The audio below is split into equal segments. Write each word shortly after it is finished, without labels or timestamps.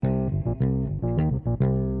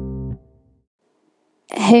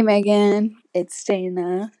Hey Megan, it's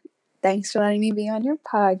Dana. Thanks for letting me be on your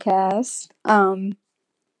podcast.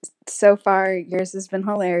 So far yours has been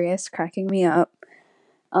hilarious, cracking me up.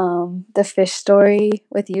 The fish story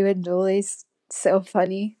with you and Julie's so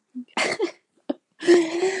funny.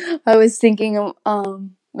 I was thinking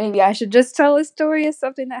maybe I should just tell a story of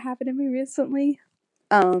something that happened to me recently.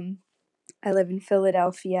 I live in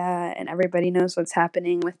Philadelphia and everybody knows what's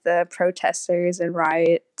happening with the protesters and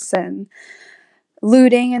riots and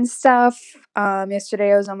looting and stuff.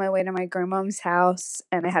 Yesterday I was on my way to my grandmom's house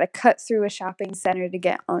and I had to cut through a shopping center to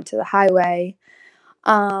get onto the highway.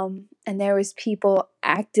 And there was people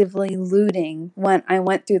actively looting when I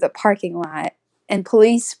went through the parking lot, and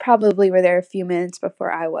police probably were there a few minutes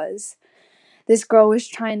before I was. This girl was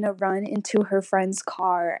trying to run into her friend's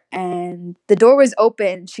car and the door was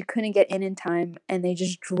open. She couldn't get in time and they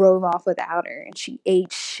just drove off without her and she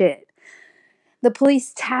ate shit. The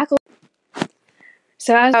police tackled.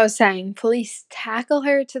 So as I was saying, police tackle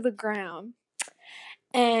her to the ground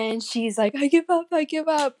and she's like, I give up.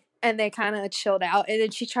 And they kind of chilled out. And then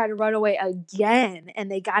she tried to run away again and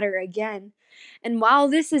they got her again. And while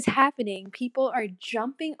this is happening, people are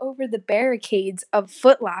jumping over the barricades of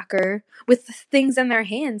Foot Locker with things in their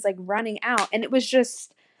hands, like running out. And it was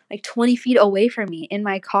just like 20 feet away from me in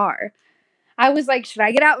my car. I was like, should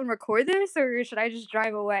I get out and record this or should I just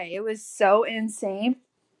drive away? It was so insane.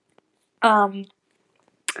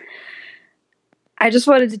 I just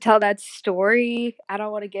wanted to tell that story. I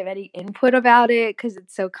don't want to give any input about it because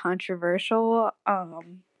it's so controversial.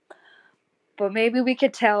 But maybe we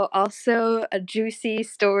could tell also a juicy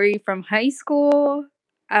story from high school.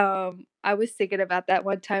 I was thinking about that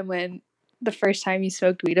one time when the first time you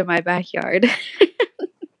smoked weed in my backyard.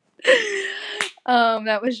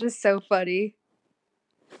 That was just so funny.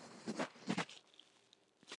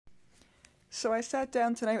 So I sat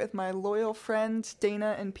down tonight with my loyal friends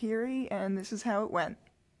Dana and Peary, and this is how it went.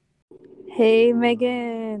 Hey,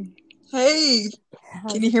 Megan. Hey,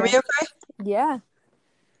 can you hear me okay? Yeah.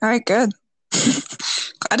 All right, good.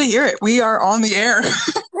 Glad to hear it. We are on the air.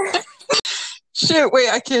 Shit, wait,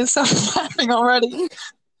 I can't stop laughing already.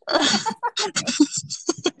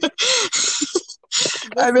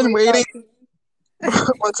 I've been waiting.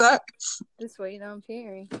 What's that? Just waiting on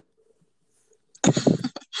Peary.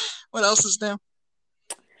 What else is new?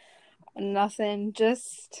 Nothing.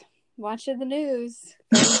 Just watching the news.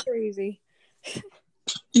 Going crazy.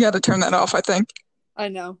 You got to turn that off, I think. I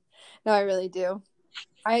know. No, I really do.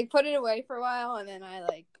 I put it away for a while, and then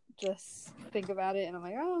I, just think about it, and I'm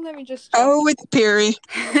like, oh, let me just... Oh, it's Peary.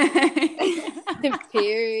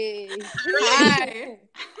 Peary. Hi.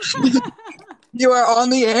 You are on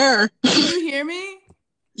the air. Can you hear me?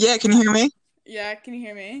 Yeah, can you hear me? Yeah, can you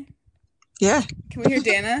hear me? Yeah. Can we hear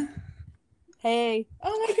Dana? Hey.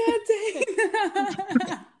 Oh my God,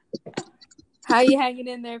 Dana. How you hanging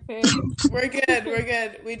in there, Perry? We're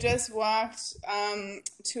good. We just walked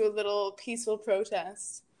to a little peaceful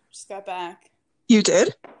protest. Just got back. You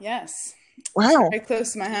did? Yes. Wow. Very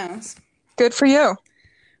close to my house. Good for you.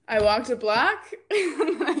 I walked a block.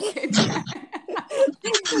 I came back.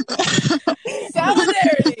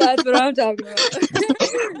 Solidarity. That's what I'm talking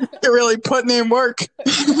about. You're really putting in work.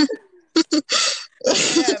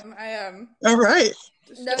 I am. All right.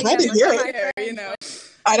 No, Glad to hear it. Hair, you know.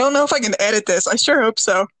 I don't know if I can edit this. I sure hope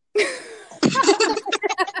so.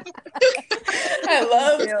 I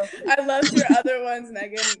loved your other ones,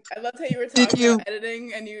 Megan. I loved how you were talking about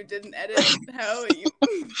editing and you didn't edit how you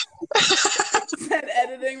said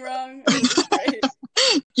editing wrong. It was great.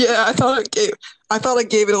 Yeah, I thought it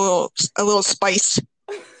gave it a little spice.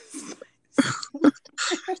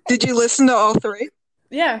 Did you listen to all three?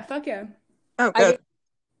 Yeah, fuck yeah. Oh, good.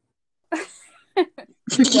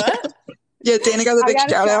 What? Yeah, Dana got a big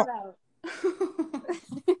shout out.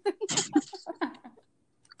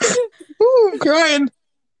 Ooh, I'm crying.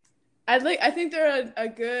 I think they're a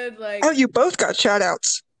good Oh, you both got shout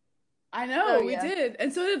outs. I know, Oh, we yeah. did.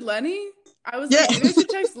 And so did Lenny. I was Yeah. like, you guys should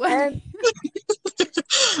text Lenny.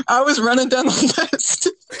 I was running down the list.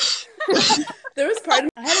 There was part of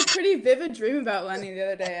me, I had a pretty vivid dream about Lenny the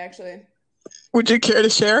other day, actually. Would you care to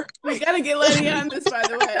share? We gotta get Lenny on this, by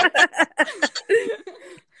the way.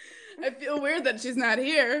 I feel weird that she's not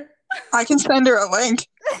here. I can send her a link.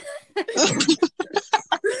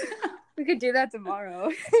 We could do that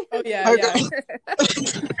tomorrow. Oh yeah, Okay.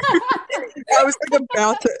 I was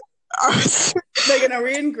about to. Megan, are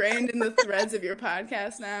we ingrained in the threads of your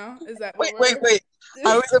podcast now? Is that what Wait.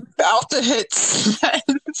 I was about to hit send.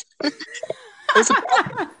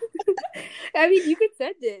 I mean, you could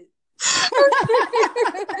send it. I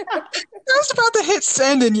was about to hit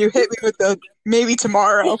send and you hit me with the maybe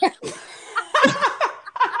tomorrow.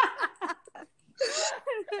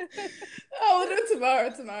 Oh, we'll do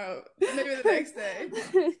it tomorrow. Maybe the next day.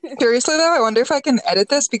 Seriously though, I wonder if I can edit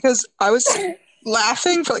this because I was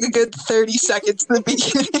laughing for like a good 30 seconds in the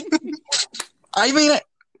beginning. I mean,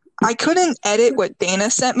 I couldn't edit what Dana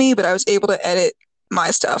sent me, but I was able to edit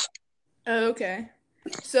my stuff. Oh, okay.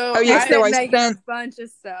 So Oh, yeah, so I Megan's spent- bunch of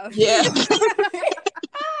stuff. Yeah.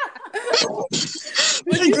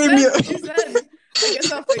 What He you gave said, me what you said. I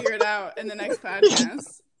guess I'll figure it out in the next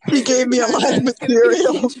podcast. He gave me a lot of Content's gonna be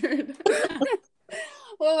material. featured.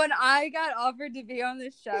 Well, when I got offered to be on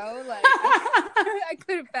the show, like I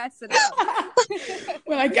couldn't pass it up.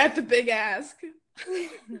 When I got the big ask.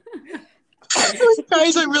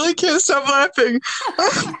 Guys, I really can't stop laughing.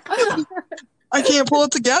 I can't pull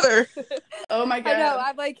it together. Oh my god. I know.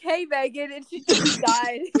 I'm like, hey, Megan, and she just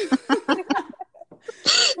died.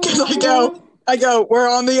 Because I go, we're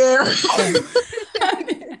on the air.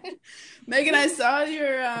 Megan, I saw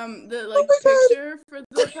your the like my God. picture for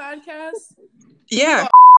the podcast. Yeah,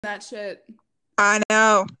 That shit. I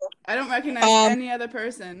know. I don't recognize any other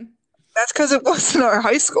person. That's because it wasn't our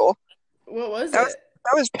high school. What was That it?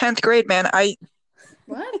 That was 10th grade, man.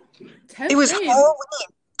 What? 10th It was grade? Halloween,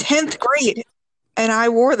 10th grade, and I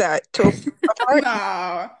wore that to a party.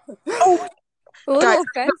 No. Oh, A little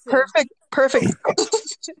guys, offensive. perfect.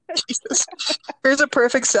 Jesus. Here's a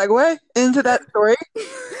perfect segue into that story.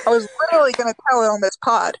 I was literally going to tell it on this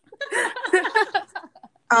pod.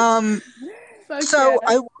 Fuck So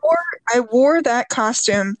yeah. I wore that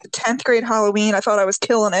costume, 10th grade Halloween. I thought I was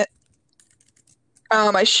killing it.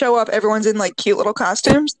 I show up, everyone's in like cute little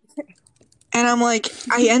costumes. And I'm like,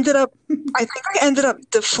 I think I ended up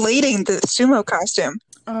deflating the sumo costume.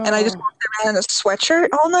 Oh. And I just walked around in a sweatshirt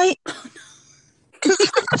all night.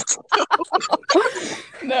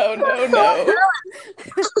 No. And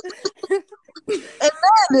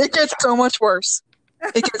then it gets so much worse.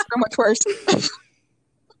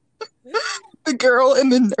 The girl in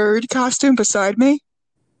the nerd costume beside me,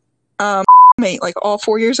 mate, like all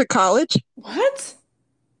 4 years of college. What?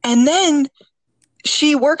 And then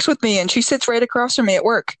she works with me and she sits right across from me at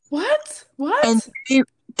work. What? And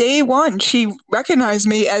day one, she recognized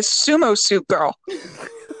me as Sumo Soup Girl.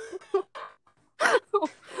 Oh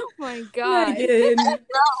my god. Megan.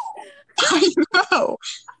 I know.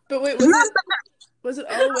 But wait, was it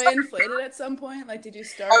all the way inflated at some point? Like, did you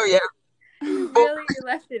start? Oh, yeah. You really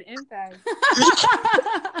left an impact.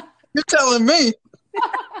 You're telling me.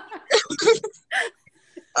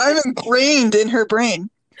 I'm ingrained in her brain.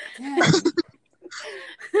 Damn. Like,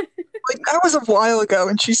 that was a while ago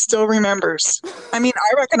and she still remembers. I mean,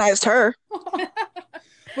 I recognized her.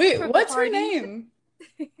 Wait, From what's her party. name?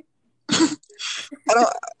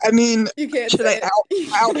 I mean, You can't should say I it. You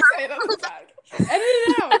out can't say it on the podcast. Edit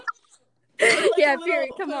it out. Put Yeah, a little- period.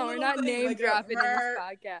 Come put a on, we're little not thing, name like a dropping in this mer-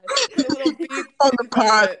 podcast. Put a little beep On the in front of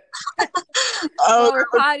pod. it. Well, oh, we're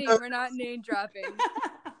potty. We're not name dropping.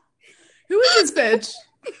 Who is this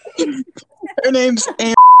bitch? her name's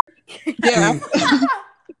Anne. Yeah.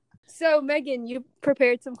 So, Megan, you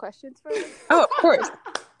prepared some questions for us? Oh, of course.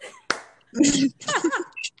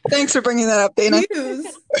 Thanks for bringing that up, Dana.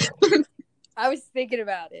 Use. I was thinking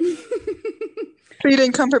about it. So you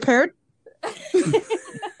didn't come prepared?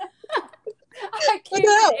 I came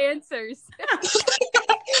No. with answers.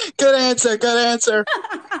 Good answer.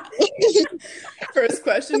 First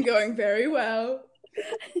question going very well.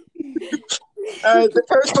 The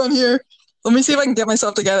first one here. Let me see if I can get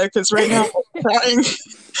myself together because right now I'm crying.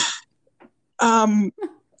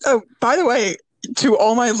 Oh, by the way, to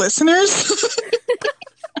all my listeners,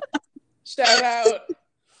 Shout out.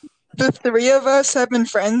 the three of us have been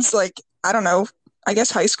friends, like, I don't know, I guess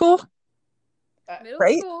high school? Middle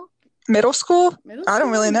Right? school. Middle school? Middle I don't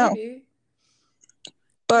school, really know. maybe.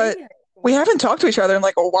 But Maybe. we haven't talked to each other in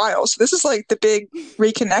like a while, so this is like the big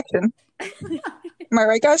reconnection. Am I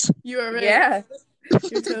right, guys? You are right. Yeah,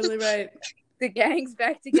 You're totally right. the gang's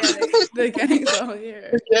back together. The gang's all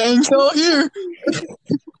here. Gang's all here.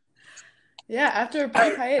 Yeah, after a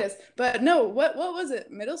brief hiatus. But no, what was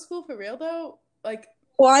it? Middle school for real though? Like,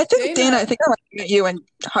 Well, I think, Dana- Dana, I think I met you in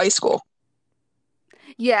high school.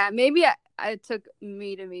 Yeah, maybe it took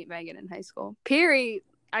me to meet Megan in high school. Peary,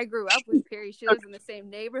 I grew up with Peary. She lives in the same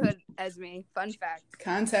neighborhood as me. Fun fact.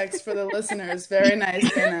 context for the listeners. Very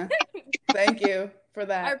nice, Dana. Thank you for Our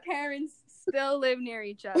that. parents still live near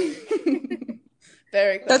each other.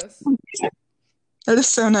 Very close. That's- That is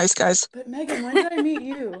so nice, guys. But Megan, when did I meet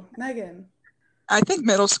you? Megan. I think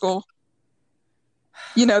middle school.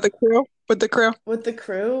 You know, the crew? With the crew? With the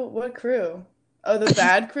crew? What crew? Oh, the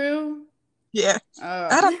bad crew? Yeah. Oh,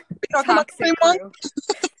 I don't we talking about the Toxic same one? crew.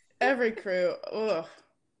 every crew. Ugh.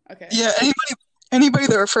 Okay. Yeah, Anybody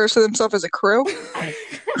that refers to themselves as a crew,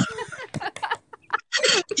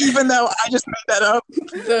 even though I just made that up.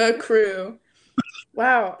 The crew.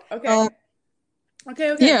 Wow. Okay.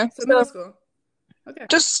 Okay. Yeah, So middle so- school. Okay.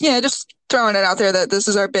 Just throwing it out there that this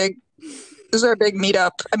is our big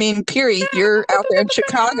meetup. I mean, Piri, you're out there in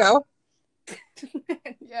Chicago.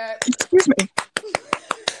 Yeah. Excuse me.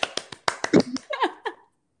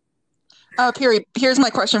 Piri, here's my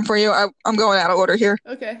question for you. I'm going out of order here.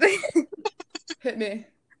 Okay. Hit me.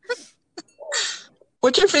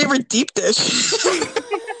 What's your favorite deep dish?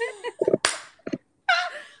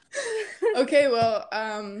 Okay. Well,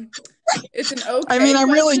 it's an okay. I mean, I'm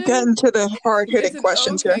really question. getting to the hard-hitting It's an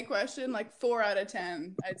questions okay here. question, like 4 out of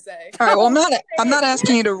 10, I'd say. All right. Well, I'm not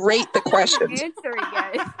asking you to rate the questions. Answering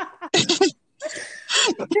it.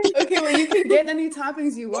 Okay, well, you can get any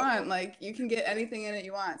toppings you want. Like, you can get anything in it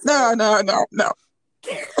you want. So, No.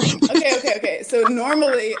 Okay. So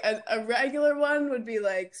normally, a regular one would be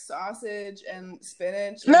like sausage and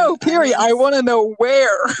spinach. No, and Piri, I onions. want to know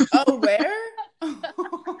where. Oh, where?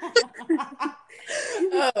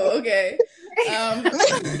 Oh, okay.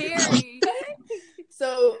 Scary.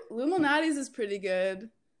 So Luminati's is pretty good.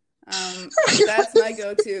 That's my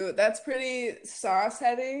go-to. That's pretty sauce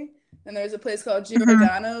heavy. And there's a place called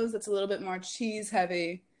Giordano's that's a little bit more cheese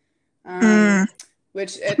heavy,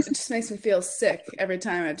 which it just makes me feel sick every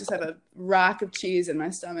time. I just have a rock of cheese in my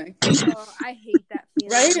stomach. Oh, I hate that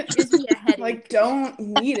feeling. Right? It gives me a headache. Like, don't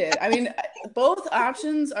need it. I mean, both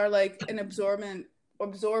options are like an absorbent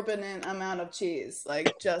amount of cheese.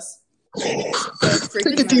 Like, just Take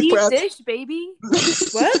a deep deep breath. dish, baby.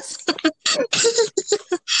 What? It's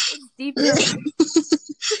deep dish.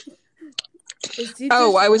 Is deep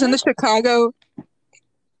Oh, dish I was in the what? Chicago.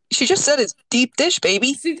 She just said it's deep dish,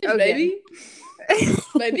 baby. Deep dish, Okay. baby.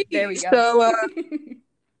 Baby. There we go.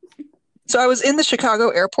 So I was in the Chicago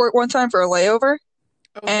airport one time for a layover,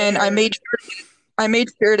 and I made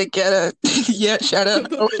sure to get a yeah, shut up.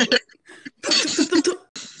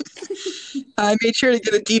 I made sure to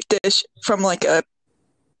get a deep dish from like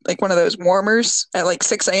one of those warmers at like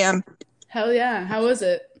 6 a.m. Hell yeah. How was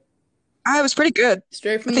it? It was pretty good.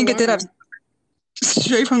 Straight from I think the it did have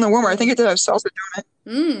straight from the warmer. I think it did have salsa on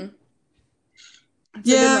it.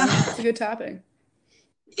 Yeah. It's a good topping.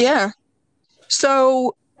 Yeah.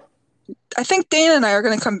 So I think Dana and I are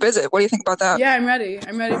going to come visit. What do you think about that? Yeah, I'm ready.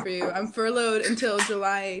 I'm ready for you. I'm furloughed until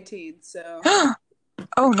July 18th, so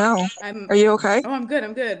Oh no. I'm Are you okay? I'm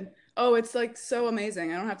good. Oh, it's like so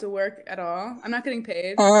amazing. I don't have to work at all. I'm not getting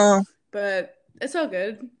paid, but it's all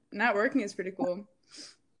good. Not working is pretty cool.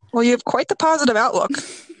 Well, you have quite the positive outlook.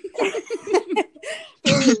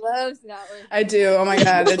 Piri loves not working. I do. Oh my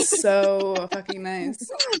god, it's so fucking nice.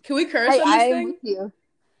 Can we curse Hey, on this I'm thing? with you.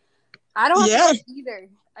 I don't have Yeah. to work either,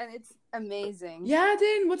 and it's amazing. Yeah,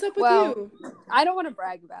 Dane, what's up with Well, you? I don't want to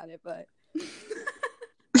brag about it, but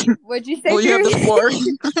what'd you say? Well, you have the Piri? floor.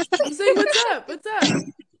 I'm saying what's up? What's up?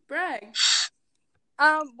 Brag.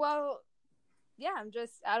 Well, yeah, I'm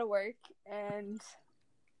just out of work, and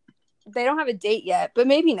they don't have a date yet, but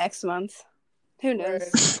maybe next month. Who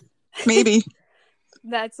knows? Maybe.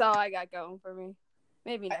 That's all I got going for me.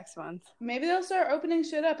 Maybe next month. Maybe they'll start opening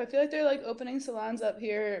shit up. I feel like they're like opening salons up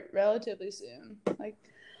here relatively soon. Like,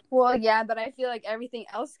 Well, yeah, but I feel like everything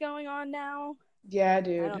else going on now. yeah,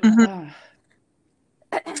 dude. I don't know.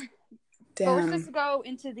 But we're Damn. supposed to go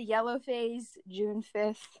into the yellow phase June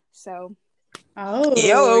 5th, so Oh,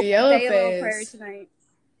 Yellow. yellow say a little prayer phase. tonight.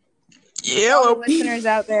 All Yellow. the listeners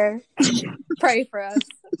out there, pray for us.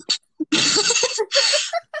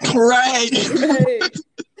 Right. Right.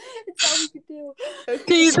 It's all we can do.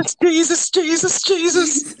 Jesus, Jesus, Jesus,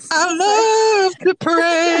 Jesus. I love to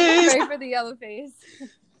praise. Pray for the yellow phase.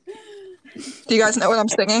 Do you guys know what I'm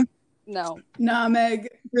singing? No. Nah, Meg.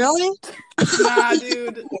 Really? Nah,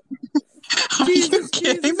 dude. Are you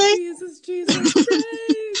kidding me? Jesus,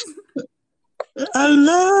 praise. I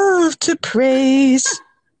love to praise.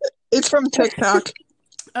 It's from TikTok.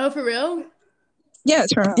 Oh, for real? Yeah,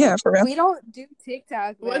 it's from for real. We don't do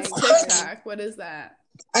TikTok. What's Meg. TikTok? What is that?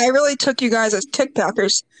 I really took you guys as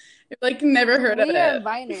TikTokers. I've like never heard of We are it.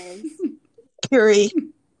 Viners. Puri.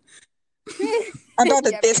 I'm about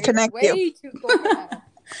to Yeah, disconnect Piri, you. way too cool for that.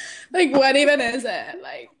 Like, what even is it?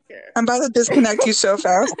 Like, I'm about to disconnect you so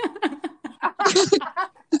fast.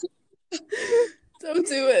 don't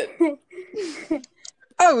do it.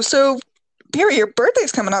 Oh, so Puri, your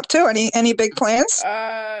birthday's coming up too. Any big plans?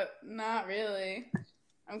 Not really.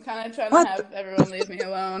 I'm kind of trying What? to have everyone leave me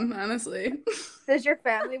alone, honestly. Does your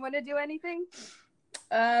family want to do anything?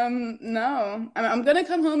 No. I'm gonna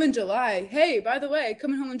come home in July. Hey, by the way,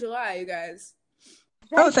 coming home in July, you guys.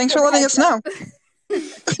 Oh, thanks for letting us know.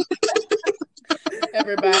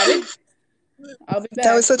 everybody. I'll be back.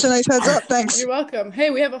 That was such a nice heads up. Thanks. You're welcome. Hey,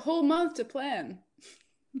 we have a whole month to plan.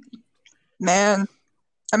 Man,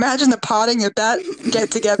 imagine the potting of that get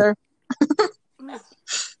together.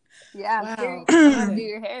 Yeah, Wow. Carrie, you want to do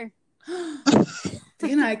your hair?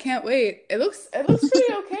 Dana, I can't wait. It looks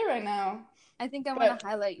pretty okay right now. I think I want to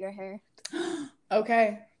highlight your hair.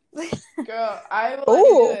 Okay. Girl, I will let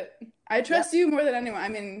you Ooh. do it. I trust you more than anyone. I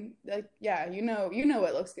mean, like, yeah, you know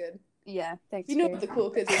what looks good. Yeah, thanks. You know Carrie. what the cool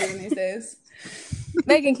kids are doing these days.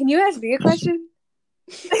 Megan, can you ask me a question?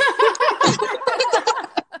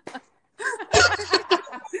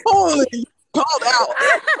 Holy, called out.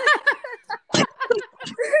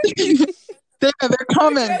 They're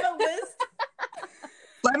coming. You have a list?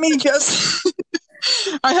 Let me just.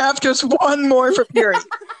 I have just one more for Fury. Are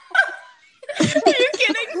you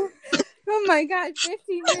kidding? Oh my god,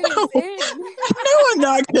 15 minutes No. in. No, I'm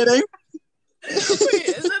not kidding. Wait,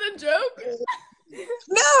 is that a joke?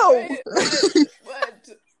 No. Wait, what?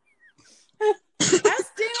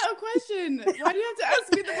 Ask Dana a question. Why do you have to ask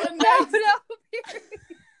me the one next?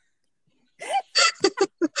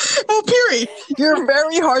 Oh, Piri, you're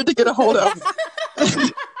very hard to get a hold of.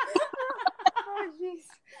 Oh, jeez.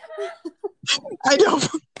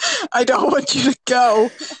 I don't want you to go.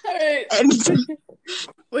 All right. And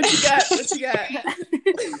What you got? What you got?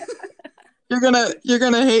 you're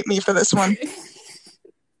gonna hate me for this one.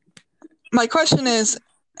 My question is,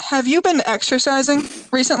 have you been exercising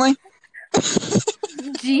recently?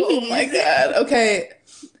 Jeez. Oh my god. Okay.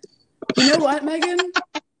 You know what, Megan?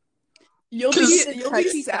 You'll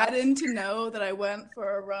be saddened to know that I went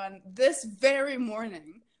for a run this very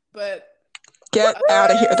morning, but Get out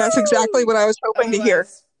of here. That's exactly what I was hoping to hear.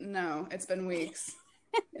 otherwise, no, it's been weeks.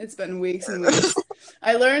 It's been weeks and weeks.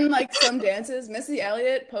 I learned like some dances. Missy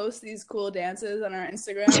Elliott posts these cool dances on our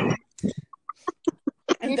Instagram.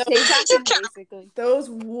 And You're TikToking, basically. those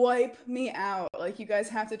wipe me out. Like, you guys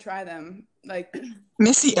have to try them. Like,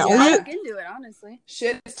 Missy I'll Elliott? look into it, honestly.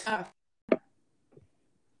 shit is tough. Can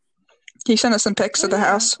you send us some pics of the Yeah,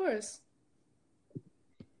 house? Of course.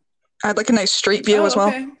 I'd like a nice street view as well.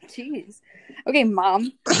 Okay. Jeez. Okay,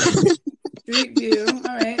 Mom. Street view.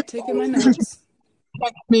 All right. Taking my notes.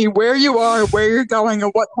 Text me where you are, where you're going,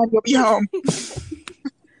 and what time you'll be home.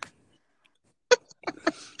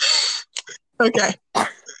 Okay.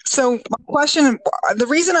 So my question, the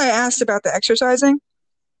reason I asked about the exercising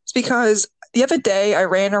is because the other day I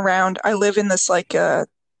ran around. I live in this like I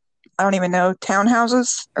don't even know,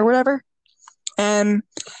 townhouses or whatever, and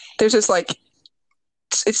there's this like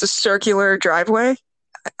it's a circular driveway.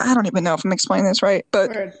 I don't even know if I'm explaining this right, but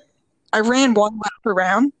Word. I ran one lap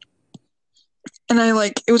around, and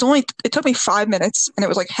it took me 5 minutes, and it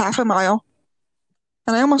was like half a mile,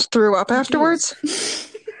 and I almost threw up afterwards.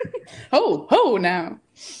 Ho now.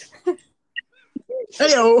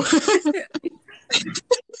 Heyo.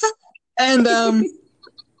 And I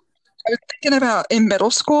was thinking about in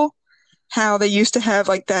middle school how they used to have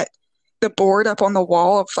like the board up on the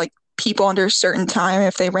wall of like people under a certain time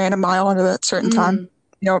if they ran a mile under that certain time.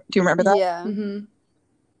 You know, do you remember that? Yeah. Mm-hmm.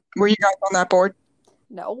 Were you guys on that board?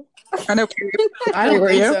 No. I know. I don't Were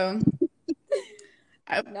think you? so.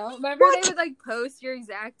 No. Remember What? they would like post your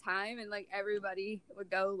exact time and like everybody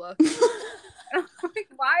would go look. I'm like,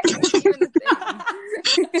 why is this even a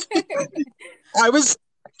thing? I was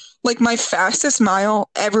like my fastest mile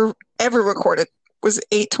ever recorded was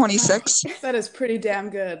 8:26. That is pretty damn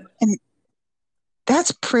good.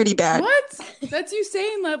 That's pretty bad. What? That's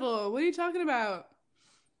Usain level. What are you talking about?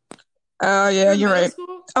 Yeah, You're in you're middle right.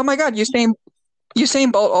 school? Oh my God,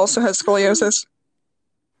 Usain Bolt also has scoliosis.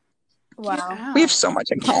 Wow. Ow. We have so much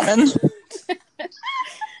in common.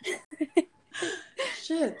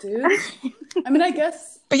 Shit, dude. I mean, I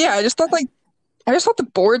guess. But yeah, I just thought the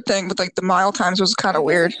board thing with like the mile times was kind of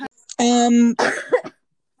weird. Yeah,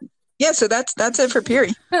 so that's it for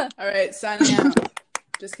Piri. All right, signing out.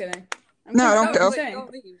 Just kidding. No, don't go.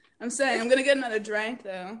 I'm saying I'm gonna get another drink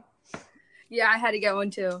though. Yeah, I had to get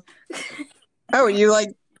one too. Oh, you like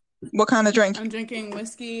what kind of drink? I'm drinking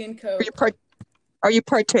whiskey and Coke. Are you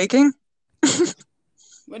partaking?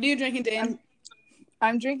 What are you drinking, Dan?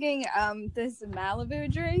 I'm drinking this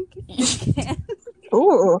Malibu drink.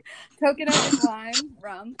 Ooh, Coconut and lime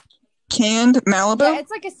rum. canned Malibu? Yeah, it's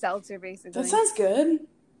like a seltzer basically. That sounds good.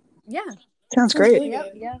 Yeah. Sounds great. really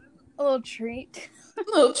Yep, good. yeah. A little treat. A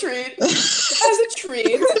little treat. As a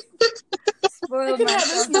treat. I Spoiled can have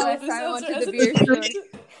myself this last Malibu time I went seltzer to as the a beer store. treat.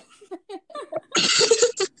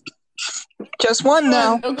 Just one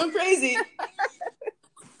now. Don't go crazy.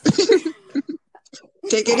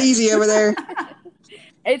 Take it easy over there.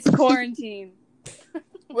 It's quarantine.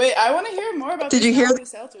 Wait, I want to hear more about Did the you hear Malibu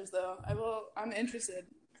seltzers, though. I'm interested.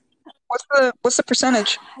 what's the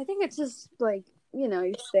percentage? I think it's just like, you know,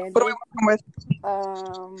 your standard. What are we working with?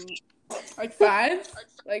 Like 5?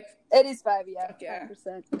 Like, It is 5, yeah. Fuck yeah.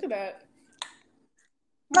 5%. look at that.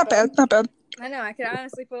 Not bad, not bad. I know, I could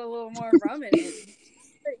honestly put a little more rum in it.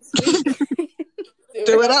 It's pretty sweet.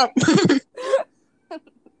 Do it up.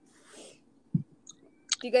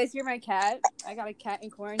 Do you guys hear my cat? I got a cat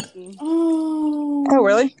in quarantine. Oh. Oh,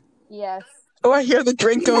 really? Yes. Oh, I hear the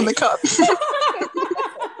drink go in the cup. It's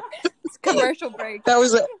commercial break. That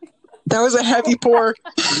was a heavy pour.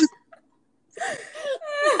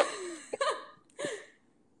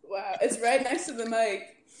 Wow, it's right next to the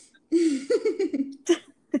mic.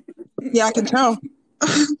 Yeah, I can tell.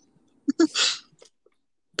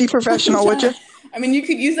 Be professional, would you? I mean, you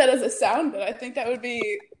could use that as a sound, but I think that would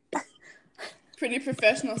be pretty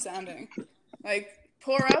professional sounding. Like,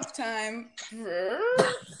 pour up time.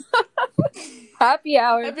 Happy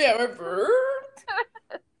hour. Happy hour.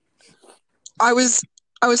 I was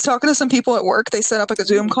talking to some people at work. They set up like a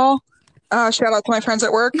Zoom call. Shout out to my friends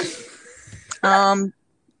at work.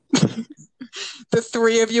 The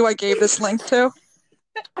 3 of you I gave this link to.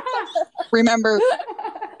 Remember,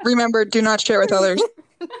 do not share with others.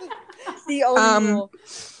 The only rule.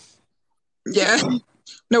 Yeah.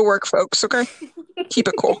 No work, folks, okay? Keep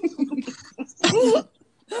it cool.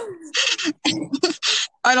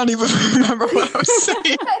 I don't even remember what I was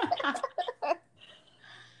saying.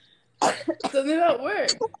 Something about work.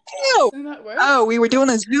 No. Something about work? Oh, we were doing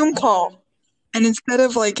a Zoom call. And instead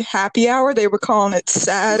of like happy hour, they were calling it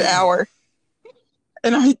sad hour.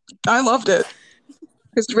 And I loved it.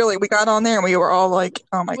 Because really, we got on there and we were all like,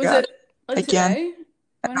 oh my God. Was it like Again. today?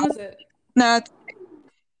 When was it? Nah,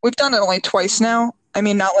 we've done it only twice now. I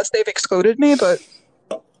mean, not unless they've excluded me, but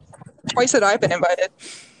twice that I've been invited.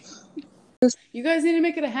 You guys need to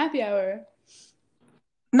make it a happy hour.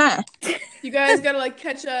 Nah. You guys gotta like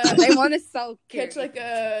catch They want to sell catch Carrie. like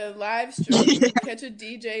a live stream. Catch a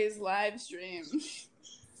DJ's live stream.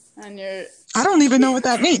 And you're I don't even know what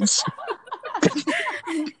that means.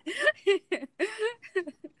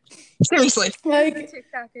 Seriously. like,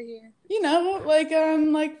 TikToker here. you know, like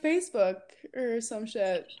on like Facebook or some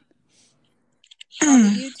shit.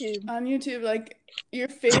 On YouTube, like your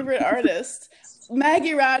favorite artist.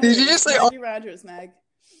 Maggie Rogers. Did you just say Maggie Rogers, Mag?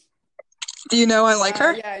 Do you know I like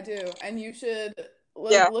her? Yeah, I do. And you should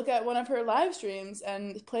Yeah. look at one of her live streams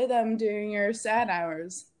and play them during your sad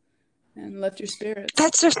hours and lift your spirits.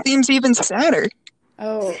 That just seems even sadder.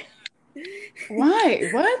 Oh. Why?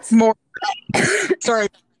 What? More. Sorry.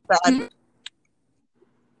 Sad.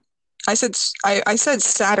 I said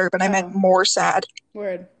sadder, but I meant more sad.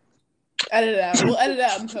 Word. Edit it out. We'll edit it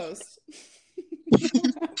out in post.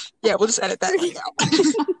 Yeah, we'll just edit that thing out.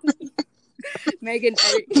 Megan,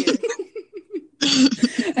 edit here.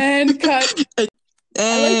 And cut. I like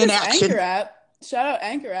And this action. Anchor app. Shout out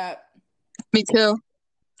Anchor app. Me too.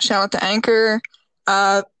 Shout out to Anchor.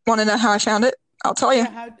 Want to know how I found it? I'll tell you.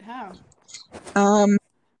 How?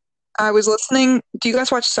 I was listening. Do you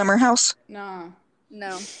guys watch Summer House? No.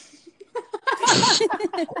 No.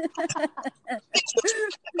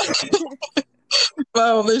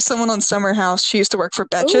 Well, there's someone on Summer House. She used to work for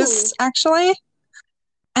Betches, Ooh. actually.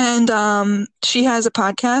 And she has a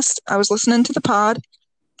podcast. I was listening to the pod,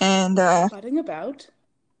 and Budding about?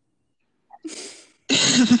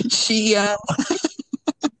 she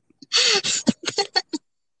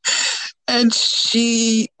and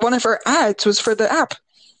one of her ads was for the app.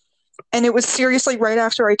 And it was seriously right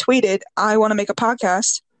after I tweeted, I want to make a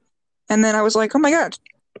podcast. And then I was like, oh my God,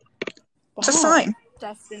 it's a Wow. sign.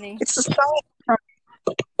 Destiny. It's a sign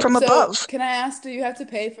from So, above. can I ask, do you have to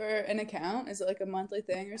pay for an account? Is it like a monthly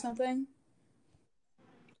thing or something?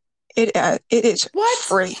 It is What?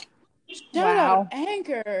 free. Shout Wow. out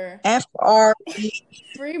Anchor. F-R-E.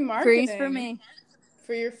 Free marketing. Freeze for me.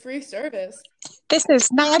 For your free service. This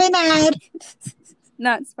is not an ad,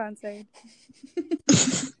 Not sponsored.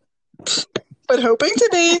 but hoping to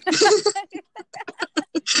be.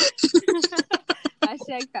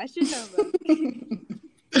 Hashtag Fashion Nova.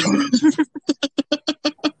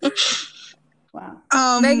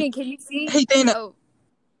 Wow. Megan, can you see? Hey, Dana. Oh.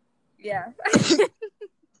 Yeah.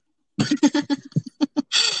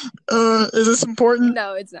 Is this important?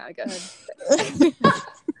 No, it's not. Go ahead.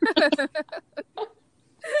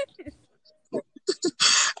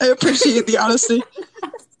 I appreciate the honesty.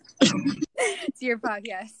 It's your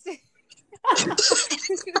podcast.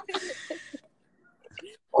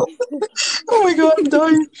 Oh my God, I'm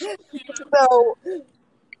dying. So,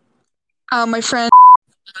 my friend,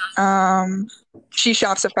 she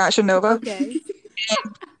shops at Fashion Nova. Okay.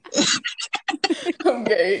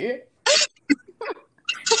 Okay.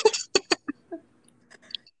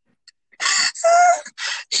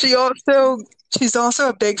 She's also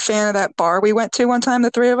a big fan of that bar we went to one time, the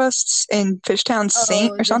three of us, in Fishtown,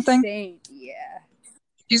 Saint or the something. Saint, yeah.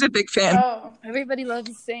 She's a big fan. Oh. Everybody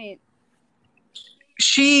loves Saint.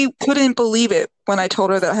 She couldn't believe it when I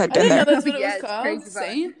told her that I had I been didn't know there. that's what it Yeah, was it's called. crazy fun.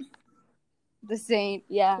 Saint? The Saint,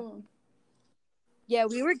 yeah. Cool. Yeah,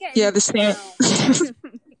 we were getting Yeah, the Saint.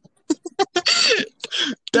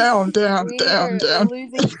 down. down, We down, are down.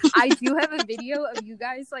 losing. I do have a video of you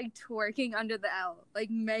guys like twerking under the L, like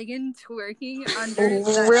Megan twerking under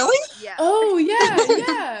the Really? L. Yeah. Oh,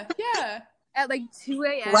 yeah. At like 2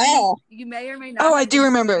 a.m. Wow. You may or may not. Oh, I have do been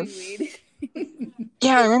remember. smoking weed.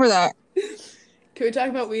 Yeah, I remember that. Can we talk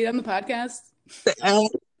about weed on the podcast? The L.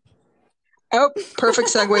 Oh, perfect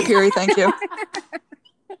segue, Piri. Thank you.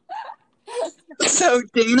 So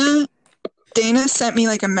Dana sent me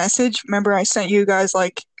like a message. Remember, I sent you guys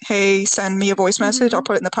like, "Hey, send me a voice message. I'll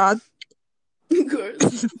put it in the pod." Of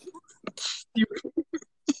course.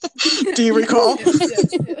 Do you recall?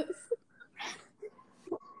 Yes.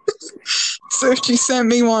 So she sent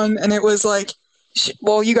me one, and it was like,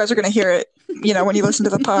 well, you guys are gonna hear it, when you listen to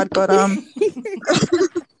the pod. But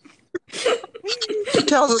she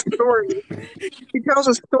tells a story. She tells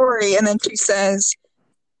a story, and then she says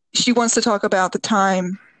she wants to talk about the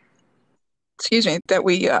time. Excuse me, that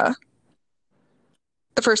we the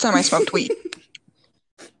first time I smoked weed.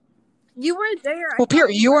 You were there. Well,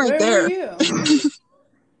 Piri, you weren't Where there. were you?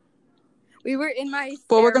 We were in my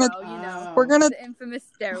Well, stairwell, we're gonna the infamous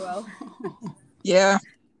stairwell. Yeah.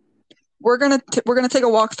 We're gonna take a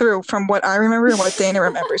walk through from what I remember and what Dana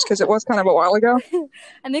remembers, because it was kind of a while ago.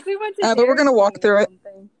 I think we went to. But we're gonna Dairy walk Queen through or it.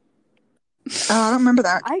 something. I don't remember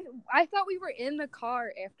that. I thought we were in the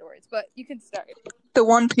car afterwards, but you can start. The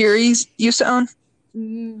one Piri's used to own.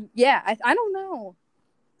 Yeah, I don't know.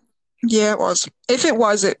 Yeah, it was. If it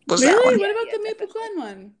was that Really? one. What about the Maple Glen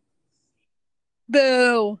one?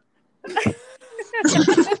 Boo.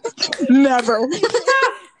 Never.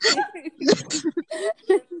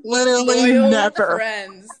 Literally Loyal never.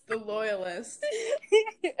 friends, the loyalist.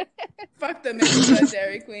 Fuck the Maple Glen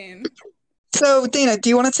Dairy Queen. So, Dana, do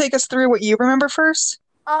you want to take us through what you remember first?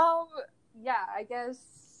 Yeah, I guess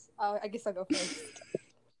I'll go first.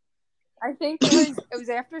 I think it was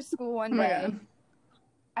after school one Oh my day. god.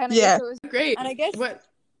 And I Yeah. guess it was, Great. and I guess What?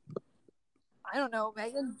 I don't know,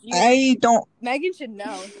 Megan. Megan should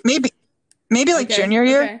know. Maybe like Okay, junior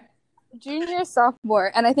year? okay. Junior,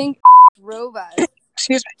 sophomore, and I think drove us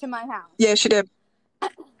Excuse me. to my house. Yeah, she did.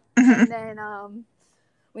 And then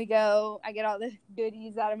we go. I get all the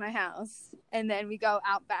goodies out of my house, and then we go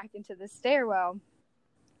out back into the stairwell.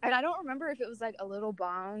 And I don't remember if it was like a little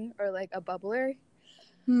bong or like a bubbler.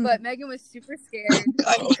 But Megan was super scared.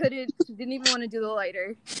 She didn't even want to do the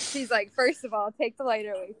lighter. She's like, first of all, take the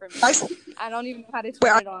lighter away from me. I don't even know how to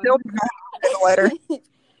turn it on. Still don't know how to do the lighter.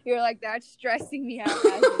 You're like, that's stressing me out.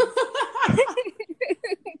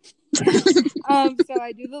 So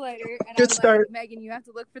I do the lighter, and Good I'm start. like, Megan, you have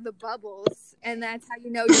to look for the bubbles, and that's how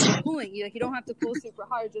you know you're pulling. You don't have to pull super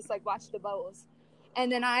hard, just like watch the bubbles.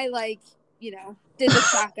 And then I did the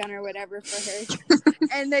shotgun or whatever for her,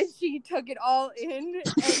 and then she took it all in, and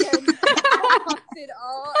then popped it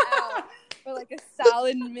all out for like a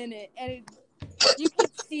solid minute, and you could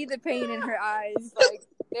see the pain in her eyes, like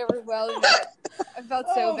they were welling up. I felt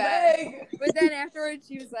so bad. Meg. But then afterwards,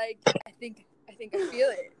 she was like, I think I feel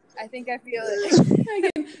it. I think I feel it.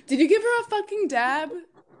 Megan, did you give her a fucking dab?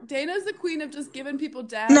 Dana's the queen of just giving people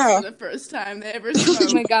dabs No. for the first time they ever Oh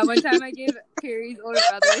smoked. my god, one time I gave Carrie's older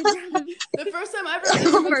brother a dab. The first time I ever heard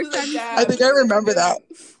someone do a dab. I think I remember that.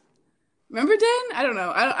 Remember, Dan? I don't know.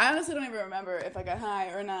 I honestly don't even remember if I got high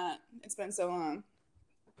or not. It's been so long.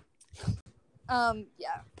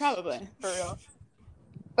 Yeah, Probably. for real.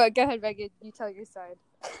 But go ahead, Megan, you tell your side.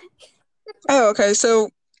 Oh, okay. So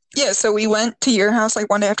we went to your house like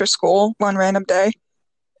one day after school, one random day.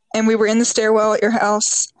 And we were in the stairwell at your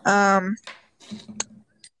house. And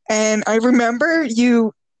I remember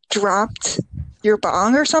you dropped your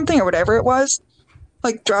bong or something or whatever it was.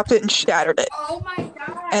 Like dropped it and shattered it. Oh my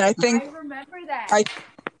god! And I think- remember that.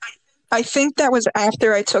 I think that was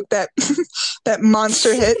after I took that that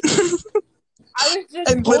monster hit. I was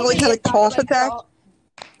just and literally holding had a it, cough like, attack.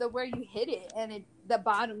 The where you hit it, and the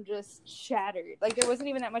bottom just shattered. Like there wasn't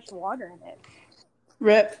even that much water in it.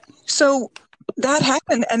 Rip. So that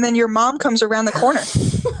happened, and then your mom comes around the corner.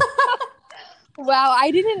 Wow, I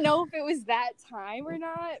didn't know if it was that time or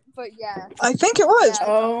not, but yeah. I think it was. Yeah.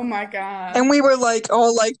 Oh my god. And we were like,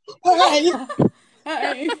 all like, hi,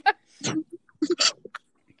 Hey.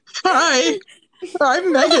 hi,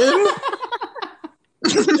 I'm Megan.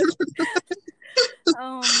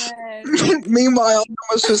 Oh man. Meanwhile, I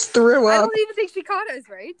almost just threw I up. don't even think she caught us,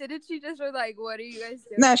 right? Didn't she just were like, "What are you guys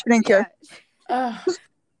doing?" Nah, she didn't care. Yeah. Ugh.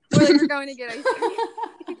 We're like, we're going to get ice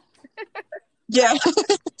cream. Yeah.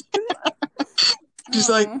 She's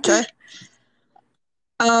like, Aw. okay.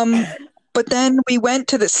 But then we went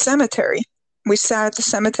to the cemetery. We sat at the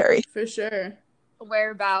cemetery. For sure.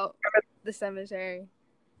 Where about the cemetery?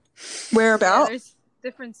 Where Yeah, about? there's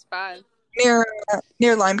different spots. Near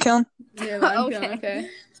Limekiln. Near Limekiln, Okay. okay.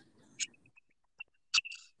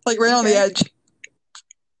 Like right on the Okay. edge.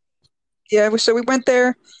 Yeah, so we went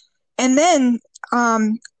there. And then, I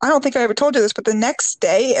don't think I ever told you this, but the next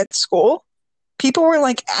day at school, people were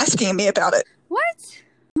like asking me about it. What?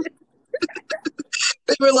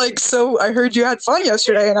 They were like, so I heard you had fun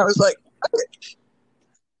yesterday. And I was like,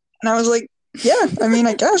 yeah, I mean,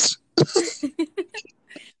 I guess.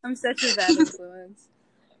 I'm such a bad influence.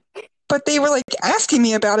 But they were like asking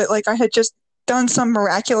me about it like I had just done some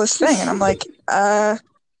miraculous thing. And I'm like, no.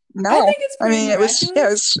 I think it's pretty it was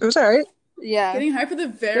miraculous. it was all right. Yeah. Getting high for the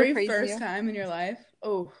very crazy, first yeah. time in your life.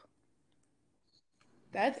 Oh.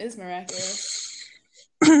 That is miraculous.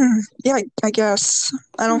 Yeah, I guess.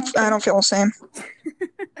 I don't feel the same.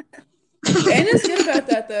 Dana's good about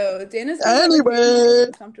that though. Dana's good about Anyway. making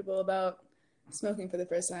people comfortable about smoking for the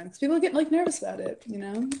first time. Because people get like nervous about it, you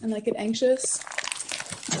know? And like get anxious.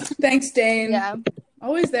 Thanks, Dane. Yeah.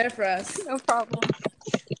 Always there for us. No problem.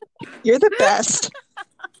 You're the best.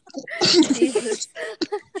 Jesus.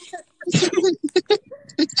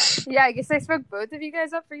 Yeah, I guess I spoke both of you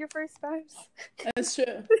guys up for your first times. That's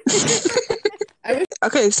true.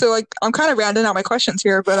 Okay, so like I'm kind of rounding out my questions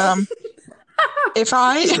here, but if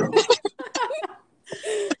I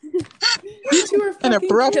You two are An fucking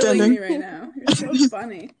abrupt killing ending. me right now. You're so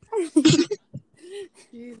funny.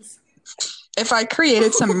 Jeez. if I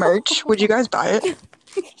created some merch, would you guys buy it?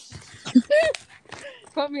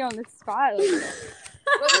 Put me on the spot. Like,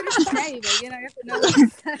 what would it say, Megan? I have to know what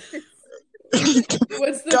it says.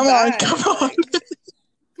 What's the Come on, vibe? come on.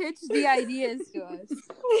 Pitch the ideas to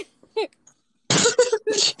us.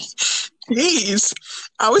 Jeez.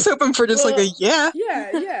 I was hoping for just like a Well, yeah.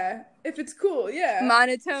 Yeah. If it's cool, yeah.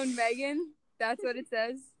 Monotone Megan. That's what it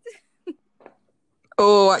says.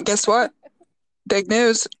 Oh, guess what? Big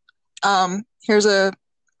news. Here's a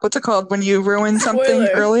what's it called when you ruin something Spoiler.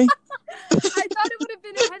 early? I thought it would have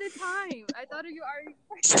been ahead of time. I thought you already.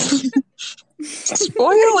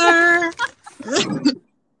 Spoiler.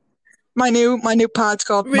 my new pod's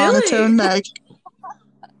called Really? Monotone Meg.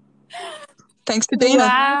 Thanks to Dana.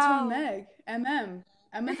 Wow. Monotone Meg.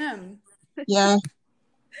 Eminem. Yeah.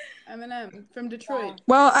 Eminem from Detroit.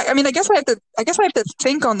 Well, I mean, I guess I have to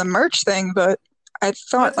think on the merch thing, but I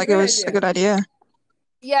thought That's a like it good was a idea. good idea.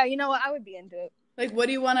 Yeah, you know what? I would be into it. Like, what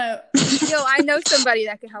do you want to Yo, I know somebody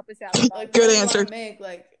that could help us out. With like? Good what do you answer. wanna make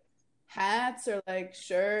like hats or like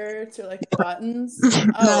shirts or like buttons? No,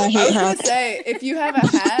 Oh, I I hate was gonna hats. say if you have a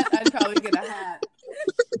hat, I'd probably get a hat.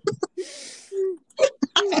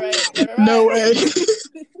 All right, never No mind. way.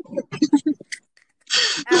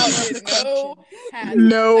 Out of the No question. hat.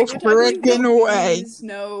 No Like, we're talking frickin' no way. bees,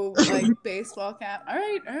 no like baseball cap. All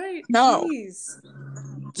right. No. Jeez.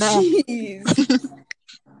 No. Jeez.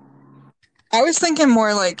 I was thinking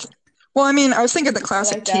more like, well, I mean, I was thinking the I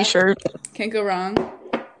classic like that. T-shirt, Can't go wrong.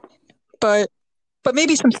 but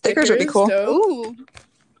maybe some stickers would be cool. Dope. Ooh.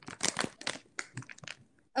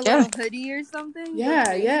 A Yeah. little hoodie or something?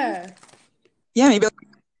 Yeah. Yeah,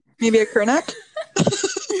 maybe a crew neck.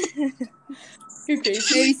 You're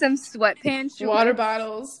crazy. Maybe some sweatpants. shorts. Water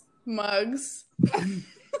bottles, mugs. Period.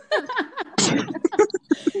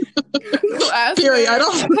 I Glassware,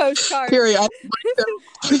 don't. Postcards. Period.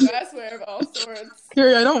 glassware of all sorts.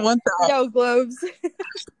 Period. I don't want that. No globes.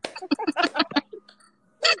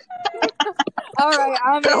 All right,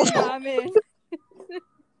 I'm in.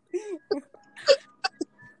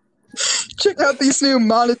 Check out these new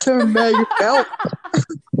Monotone Meg belt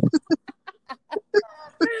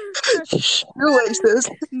shoelaces.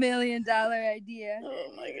 $1 million idea.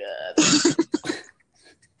 Oh my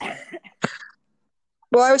god.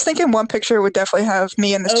 Well, I was thinking one picture would definitely have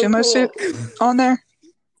me in the sumo suit on there.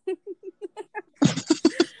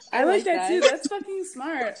 I like that too. that. That's fucking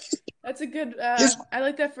smart. That's a good. Yes. I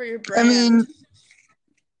like that for your I brand. mean,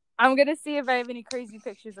 I'm gonna see if I have any crazy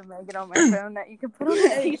pictures of Megan on my phone that you can put on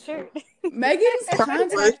a t-shirt. Megan's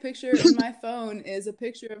contact picture in my phone is a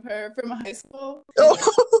picture of her from high school.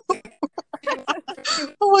 oh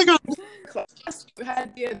my god, Class, you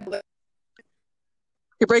had to be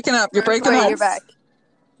you're breaking up. You're breaking Wait, up. you're back.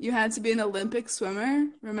 You had to be an Olympic swimmer.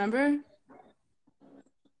 Remember?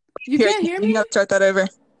 You Here, can't hear you me. gotta start that over.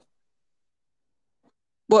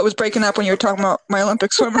 Well, it was breaking up when you were talking about my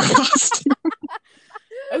Olympic swimmer costume.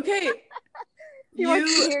 Okay. He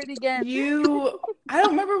wants to hear it again. I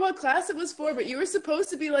don't remember what class it was for, but you were supposed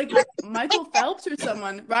to be like Michael Phelps or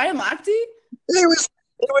someone. Ryan Lochte? It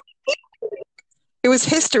was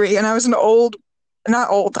history, and I was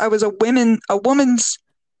I was a woman's,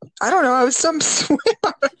 I don't know, I was some swimmer.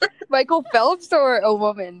 Michael Phelps or a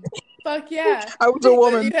woman? Fuck yeah. I was a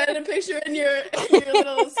woman. You had a picture in your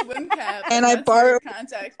little swim cap. And I that's borrowed- your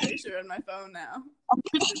contact picture on my phone now.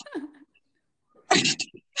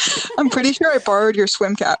 I'm pretty sure I borrowed your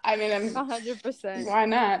swim cap. I mean, 100%. why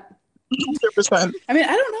not? 100%. I mean,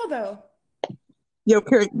 I don't know though. Yo,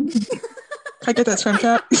 Carrie, I get that swim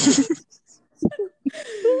cap.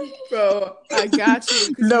 Bro, I got you.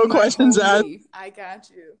 'cause No you're my questions homie. I got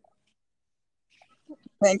you.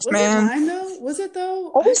 Thanks, Was man. it mine though? Was it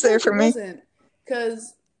though? Always I there think for it me. Wasn't.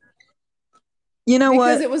 Because You know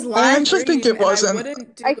what? it was lime I actually think green, it wasn't. and I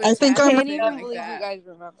wouldn't do I a I think tattoo I'm- can't thing even like believe that. you guys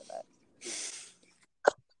remember that.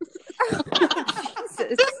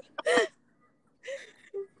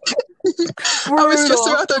 I was just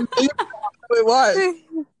about to name who it was.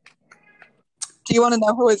 Do you want to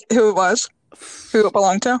know who it was? Who it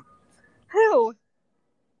belonged to? Who?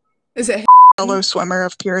 Is it Fellow swimmer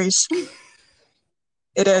of Curie's.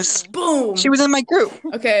 It is. boom? She was in my group.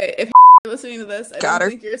 Okay, if you're listening to this, I Got don't her.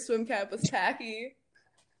 think your swim cap was tacky.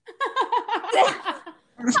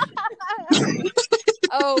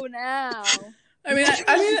 Oh, now. I mean,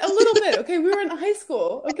 a little bit. Okay, we were in high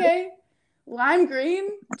school. Okay, lime green.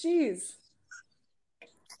 Jeez.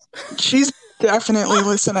 She's definitely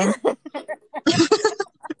listening.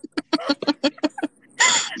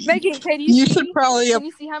 Megan, can You you should see? probably Can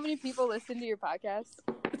you see how many people listen to your podcast?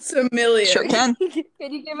 It's a million. sure can.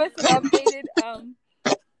 Can you give us an updated?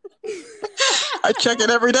 I check it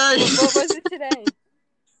every day. What was it today?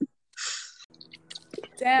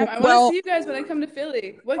 Damn, I want to Well- see you guys when I come to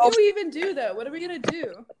Philly. What can we even do though? What are we gonna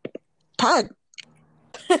do? Pod.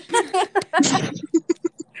 I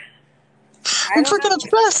I'm don't freaking know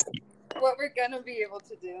obsessed. what we're gonna be able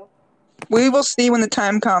to do. We will see when the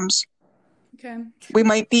time comes. Okay. We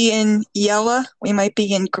might be in Yella. We might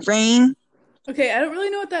be in Grain. Okay, I don't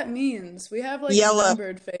really know what that means. We have like Yellow.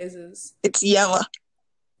 numbered phases. It's Yella.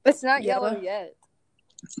 It's not Yellow. yellow yet.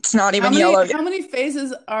 It's not even How many, yellow. how many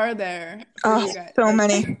phases are there? for Oh, you guys? so Like,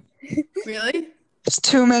 many. Really? It's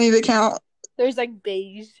too many to count. There's like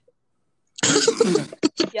beige,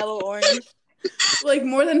 yellow, orange. Like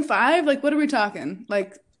more than 5? Like what are we talking?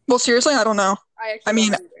 Like Well, seriously, I don't know. I actually I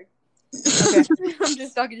mean- don't okay. either. I'm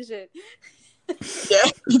just talking shit. Yeah,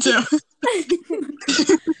 me too.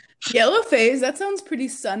 Yellow phase, that sounds pretty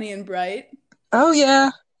sunny and bright. Oh,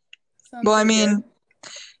 yeah. Sounds Well, I pretty mean,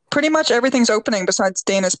 pretty much everything's opening besides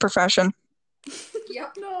Dana's profession.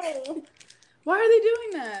 Yep. good. No. Why are they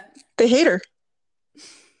doing that? They hate her.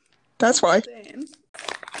 That's why. Dang.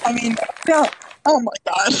 I mean, yeah. Oh my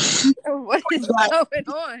god. What is What? going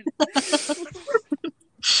on?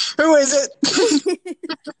 Who is it?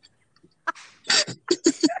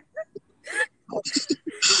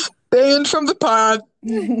 Banned from the pod.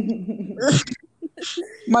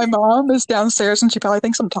 My mom is downstairs and she probably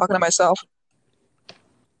thinks I'm talking to myself.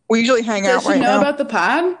 We usually hang Does out she right know now. about the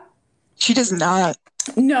pod? She does not.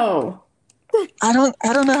 No. I don't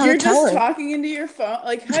know how You're to tell just her. talking into your phone.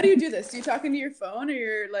 Like, how do you do this? Do you talk into your phone or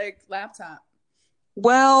your like laptop?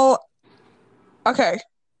 Well, okay.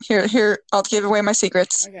 Here, I'll give away my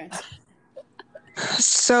secrets. Okay.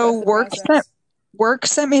 So That's the process. work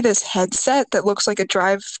sent me this headset that looks like a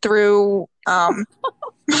drive-through.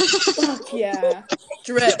 Fuck yeah.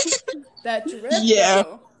 Drip. That drip. Yeah.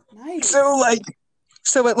 Though. Nice.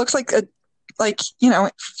 So it looks like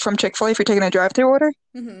from Chick-fil-A if you're taking a drive-through order.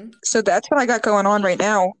 Mm-hmm. So that's what I got going on right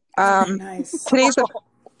now. Nice. Today's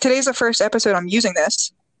the first episode I'm using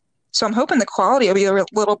this, so I'm hoping the quality will be a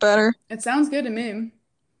little better. It sounds good to me.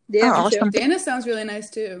 Yeah, Oh, me too. awesome. Dana sounds really nice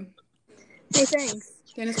too. Hey, thanks.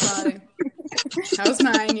 Dana's quality. How's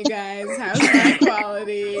mine, you guys? How's my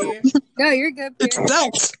quality? No, you're good, It's Pierre.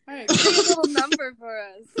 next. All right. Take a little number for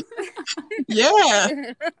us. Yeah.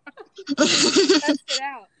 Test it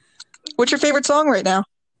out. What's your favorite song right now?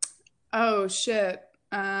 Oh shit.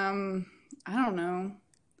 I don't know.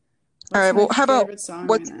 All right, What's well, my how about favorite song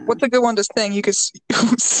what's right now? what's a good one to sing? You could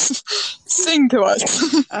sing to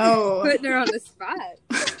us. Oh, Putting her on the spot.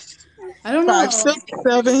 I don't know. 5, 6,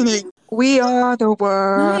 7, 8. We are the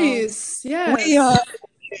world. Nice. Yeah. We are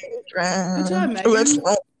children. Good job, Megan. Let's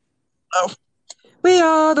oh. We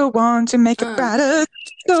are the ones who make it better.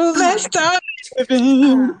 So let's start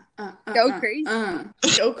living. Go crazy.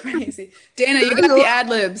 Go crazy. Dana, you got the ad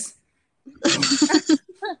libs.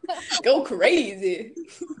 Go crazy.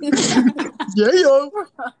 Yeah.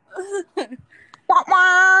 Wah,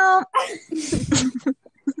 wah.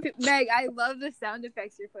 Meg, I love the sound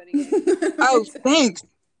effects you're putting in. Oh, thanks.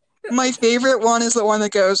 My favorite one is the one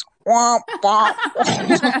that goes wah, wah.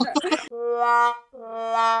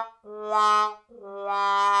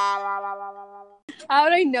 How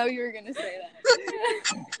did I know you were gonna say that?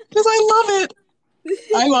 Because I love it.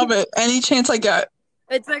 I love it. Any chance I get.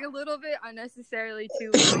 It's like a little bit unnecessarily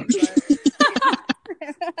too long,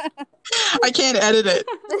 but I can't edit it.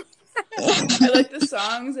 I like the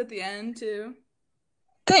songs at the end too.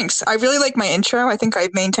 Thanks. I really like my intro. I think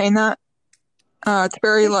I've maintained that. It's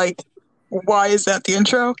very like, why is that the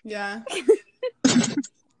intro? Yeah.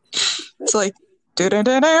 It's like,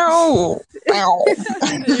 do-do-do-do. Ow.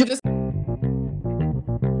 And you just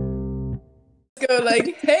go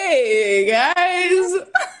like, hey guys.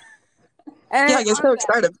 Yeah, I get so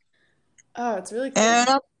excited. Oh, it's really cool. And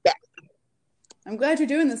I'm glad you're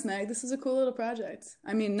doing this, Meg. This is a cool little project.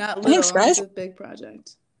 I mean, not little, Thanks, guys. it's a big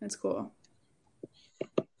project. It's cool.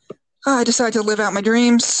 I decided to live out my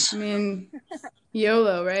dreams. I mean,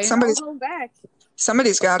 YOLO, right? Somebody's I'll go back.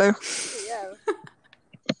 got to.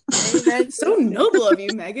 Yeah. So noble of you,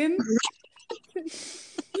 Megan.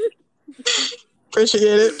 Appreciate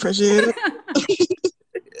it.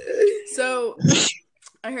 So,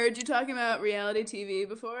 I heard you talking about reality TV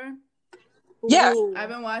before. Yeah. Ooh. I've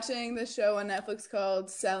been watching this show on Netflix called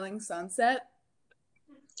Selling Sunset.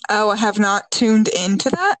 Oh, I have not tuned into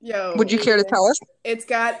that. Yo, Would you care to tell us? it's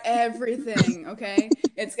got everything, okay?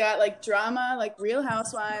 It's got like drama, like Real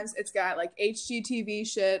Housewives. It's got like HGTV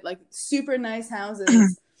shit, like super nice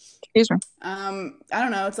houses. Excuse me. I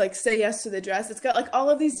don't know. It's like Say Yes to the Dress. It's got like all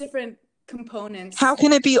of these different components. How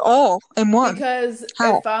can it be all in one? Because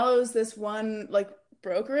How? it follows this one like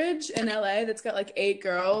brokerage in LA that's got like 8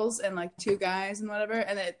 girls and like 2 guys and whatever,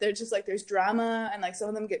 and they're just like there's drama and like some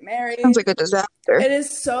of them get married. Sounds like a disaster. It is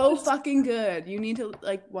so fucking good. You need to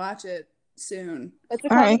like watch it soon. What's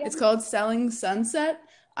it All called right. again? It's called Selling Sunset.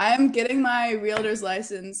 I am getting my realtor's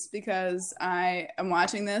license because I am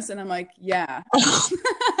watching this and I'm like, yeah.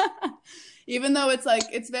 Even though it's like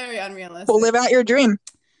it's very unrealistic. Well, live out your dream.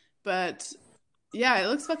 But yeah, it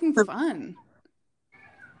looks fucking fun.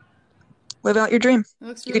 Live out your dream. It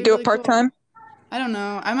looks You really, could do really it part time. cool. I don't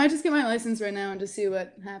know. I might just get my license right now and just see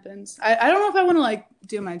what happens. I don't know if I want to like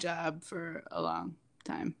do my job for a long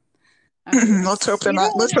time. Let's hope they're You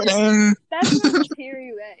not don't wanna- listening. That's not the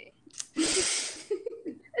theory way.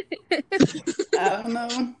 I don't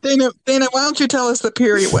know. Dana, why don't you tell us the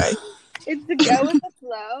Peary way? It's to go with the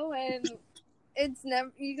flow, and it's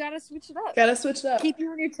never. You gotta switch it up. Gotta switch it up. Keep you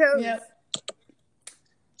on your toes. Yep.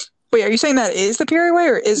 Wait, are you saying that is the Peary way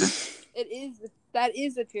or isn't? That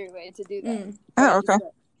is the pure way to do that. Mm. Oh,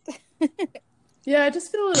 okay. Yeah, I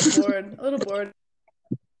just feel a little bored.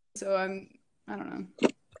 So I don't know. Oh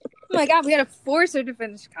my god, we had to force her to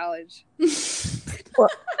finish college.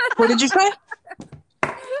 What did you say?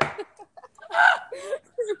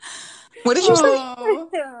 What did you say?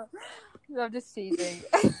 Oh. I'm just teasing.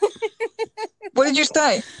 What did you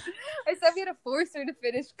say? I said we had to force her to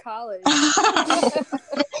finish college.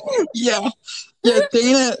 Yeah.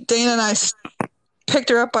 Dana and I picked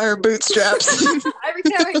her up by her bootstraps. Every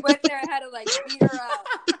time I went there, I had to like beat her up,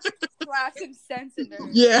 slash some sense in her.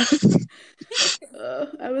 Yeah.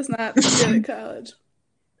 I was not good at college.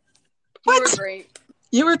 You were What? great.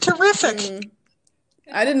 You were terrific.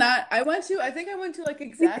 I did not. I think I went to like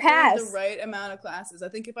exactly passed. the right amount of classes. I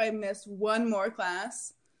think if I missed one more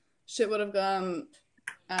class, shit would have gone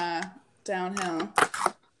downhill.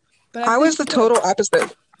 But I was the total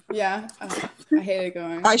opposite. Yeah, I hated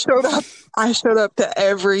going. I showed up to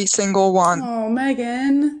every single one, Oh,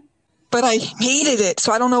 Megan, but I hated it,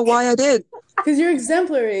 so I don't know why I did. because you're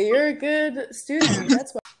exemplary. You're a good student.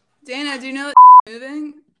 That's why. Dana, do you know that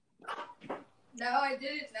moving No, I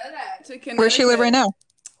didn't know that. to Connecticut? Where's she live right now?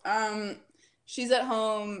 She's at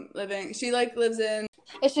home living. She like lives in.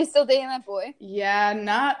 Is she still dating that boy? Yeah,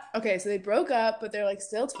 not okay. So they broke up, but they're like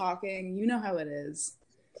still talking. You know how it is.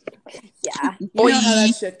 Yeah. You Boy. know how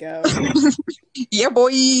that shit goes. Yeah, boy.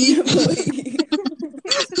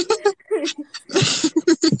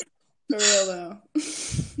 For real though.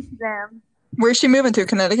 Damn. Where's she moving to?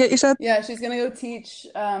 Connecticut, you said? Yeah, she's gonna go teach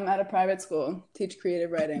at a private school. Teach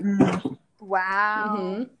creative writing. Wow.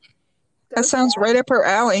 Mhm. That sounds right up her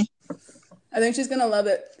alley. I think she's gonna love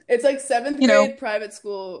it. It's like 7th You know- grade private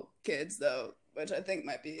school kids though, which I think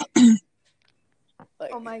might be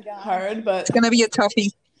like Oh my god. hard, but It's gonna be a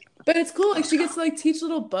toughie. it's cool. Like she gets to like teach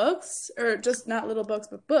little books, or just not little books,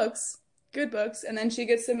 but books, good books, and then she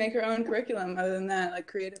gets to make her own curriculum. Other than that, like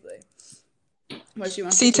creatively. what she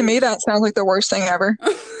wants See, to me, that sounds like the worst thing ever.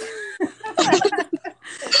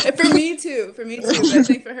 For me too. But I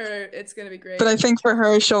think for her, it's gonna be great. But I think for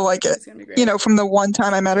her, she'll like it. It's gonna be great. From the one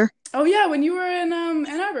time I met her. Oh yeah, when you were in Ann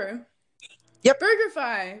Arbor. Yep.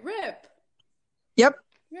 BurgerFi. Rip. Yep.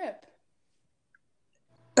 Rip.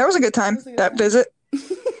 That was a good time. That visit.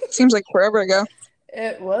 Seems like forever ago.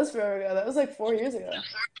 It was forever ago. That was like 4 years ago.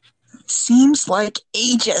 Seems like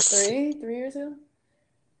ages. 3 years ago?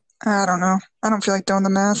 I don't know. I don't feel like doing the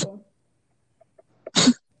math. Cool.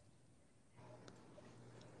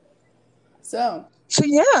 So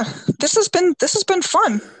yeah, this has been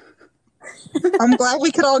fun. I'm glad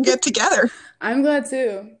we could all get together. I'm glad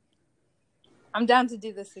too. I'm down to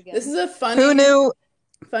do this again. This is a funny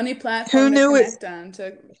platform to connect on.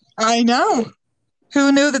 I know.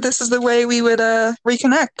 Who knew that this is the way we would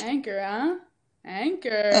reconnect? Anchor, huh?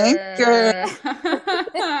 Anchor.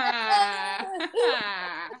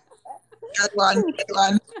 Good one.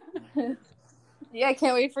 Yeah, I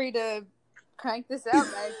can't wait for you to crank this out,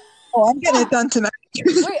 Meg. Oh, I'm getting it done tonight.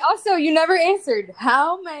 Wait, also, you never answered.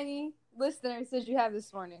 How many listeners did you have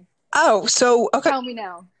this morning? Oh, so, okay. Tell me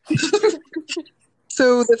now.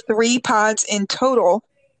 So the 3 pods in total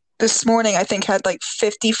this morning, I think, had like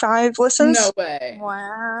 55 listens. No way.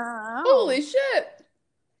 Wow. Holy shit.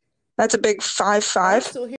 That's a big 5-5.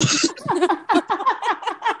 Still here.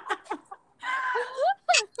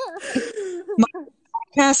 My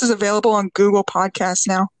podcast is available on Google Podcasts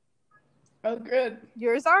now. Oh, good.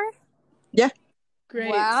 Yours are? Yeah. Great.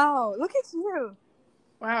 Wow. Look at you.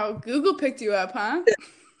 Wow. Google picked you up, huh?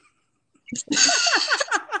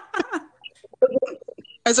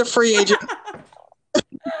 As a free agent.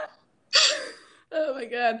 Oh my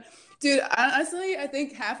god. Dude, honestly, I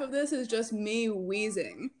think half of this is just me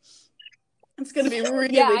wheezing. It's gonna be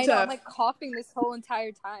really Yeah, I know. tough. I'm like coughing this whole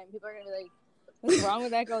entire time. People are gonna be like, what's wrong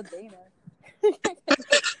with that girl Dana?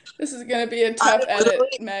 This is gonna be a tough edit,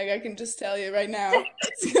 Meg. I can just tell you right now.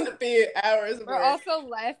 It's gonna be hours of We're work. also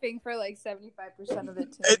laughing for like 75% of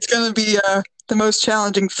it too. It's going to be the most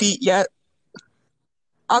challenging feat yet.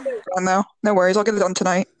 I'll get it done, though. No worries. I'll get it done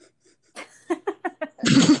tonight.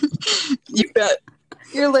 You bet.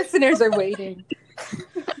 Your listeners are waiting.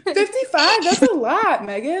 55? That's a lot,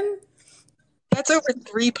 Megan. That's over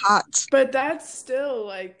 3 pots. But that's still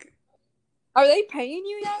like... Are they paying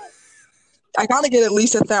you yet? I got to get at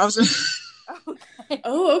least 1,000. Okay.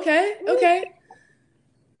 Oh, okay.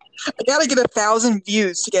 I got to get 1,000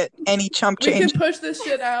 views to get any chump We change. can push this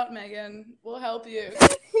shit out, Megan. We'll help you.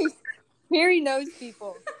 Mary knows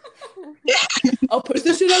people. I'll push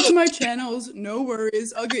this shit out to my channels. No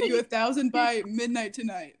worries. I'll get you 1,000 by midnight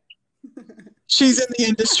tonight. She's in the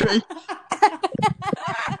industry.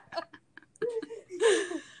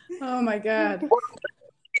 Oh my god.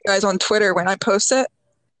 Guys on Twitter when I post it,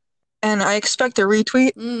 and I expect a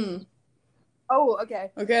retweet. Oh,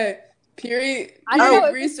 okay. Okay. Piri I don't know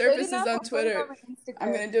if it's good resurfaces enough, on I'll put it Twitter. on my Instagram.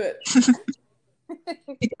 I'm gonna do it.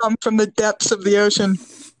 They come from the depths of the ocean.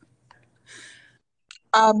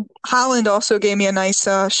 Holland also gave me a nice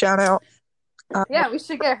shout out. Yeah, we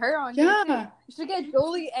should get her on here Yeah. too. We should get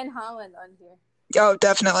Jolie and Holland on here. Oh,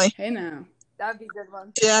 definitely. Hey now. That'd be a good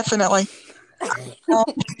one. Definitely.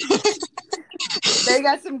 They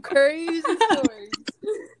got some crazy stories.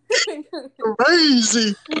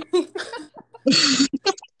 Crazy.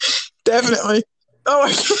 Definitely. Oh,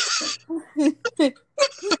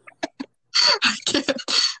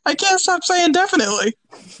 I can't stop saying definitely.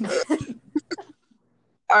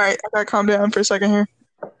 All right, I gotta calm down for a second here.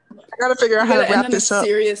 I gotta figure out how to wrap this up.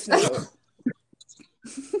 Serious note.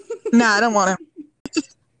 Nah, I don't want to.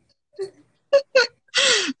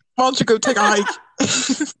 Why don't you go take a hike?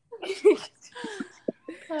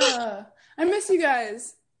 I miss you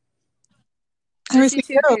guys. I miss you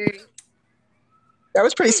too, too. Carrie. That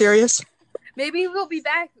was pretty serious. Maybe we'll be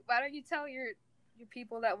back. Why don't you tell your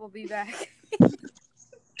people that we'll be back?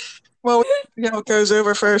 Well, it goes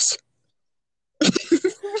over first.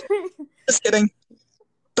 Just kidding.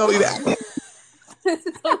 They'll be back.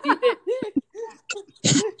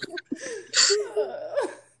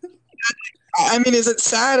 I mean, is it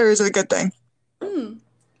sad or is it a good thing? I'm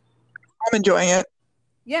enjoying it.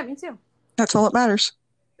 Yeah, me too. That's all that matters.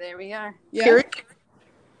 There we are. Yeah. Carrie,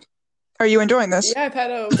 are you enjoying this? Yeah, I've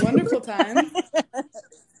had a wonderful time.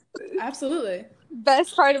 Absolutely.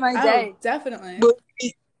 Best part of my day. Oh, definitely.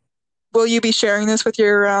 Will you be sharing this with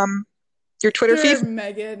your Twitter Sure, feed?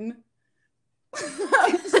 Megan.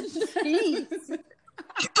 Jeez.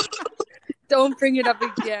 Don't bring it up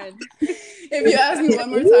again. If you ask me one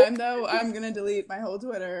more time, though, I'm gonna delete my whole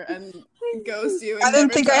Twitter and ghost you and I didn't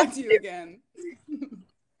never think I talk to you again.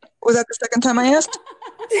 Was that the second time I asked?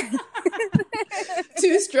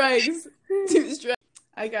 2 strikes. 2 strikes.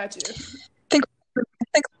 I got you.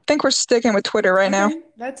 Think we're sticking with Twitter right now. Okay,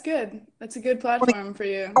 that's good. That's a good platform for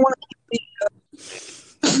you. I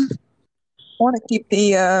want to keep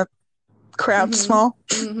the crowd small.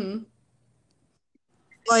 Mm-hmm.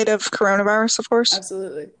 Light of coronavirus, of course.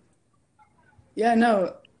 Absolutely. Yeah,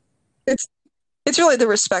 no. It's really the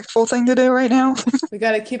respectful thing to do right now. We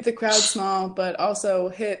got to keep the crowd small, but also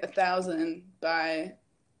hit 1,000 by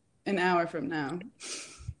an hour from now.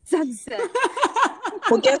 Sunset.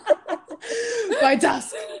 Well, guess By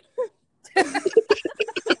dusk.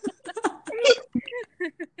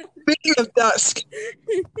 Speaking of dusk,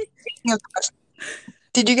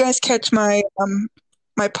 did you guys catch my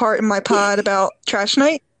my part in my pod about trash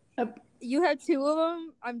night? You had 2 of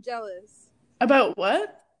them? I'm jealous. About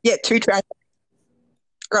what? Yeah, 2 trash.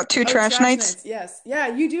 Got 2 trash nights. Yes. Yeah,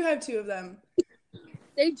 you do have 2 of them.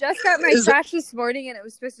 They just got my trash this morning, and it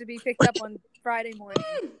was supposed to be picked up on Friday morning.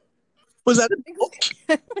 Was that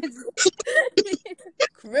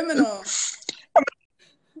Criminal.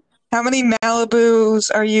 How many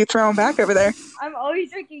Malibus are you throwing back over there? I'm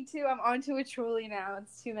always drinking 2. I'm onto a Truly now.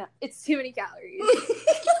 It's too many calories.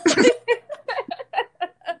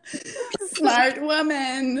 Smart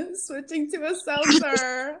woman. Switching to a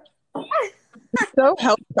seltzer. So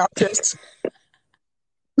health conscious.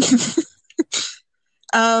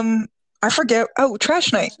 I forget. Oh,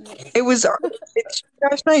 trash night. It's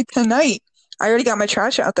trash night tonight. I already got my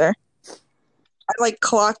trash out there. I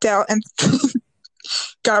clocked out and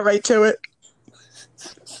got right to it.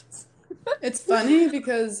 It's funny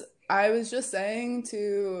because I was just saying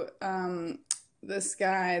to this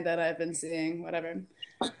guy that I've been seeing, whatever,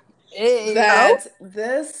 that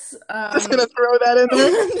this Just gonna throw that in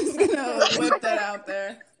there. I'm just gonna whip that out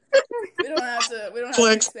there. We don't have to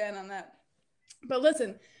expand on that. But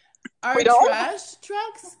listen, our trash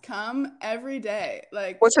trucks come every day.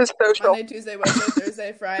 What's his social? Monday, Tuesday, Wednesday,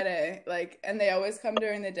 Thursday, Friday. And they always come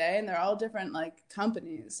during the day, and they're all different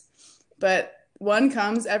companies. But one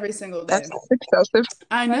comes every single day. That's excessive.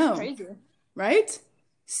 I know. That's crazy. Right?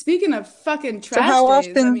 Speaking of fucking trash how days,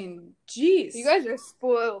 often- I mean, jeez. You guys are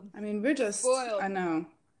spoiled. I mean, we're just Spoiled. I know.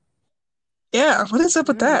 Yeah, what is up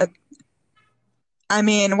with that? I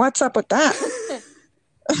mean, what's up with that?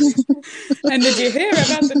 And did you hear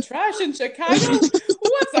about the trash in Chicago?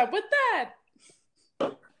 What's up with that?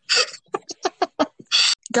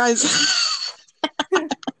 Guys,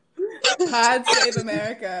 Pod Save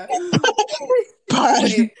America. pod.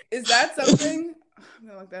 Wait, is that something? I'm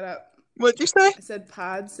gonna look that up. What'd you say? I said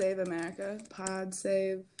Pod Save America. Pod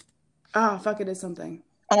Save. Oh, fuck! It is something.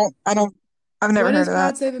 I've never What heard is of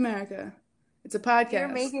Pod that. Save America? It's a podcast. You're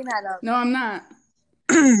making that up. No, I'm not.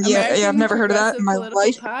 Yeah, I've never heard of that in my American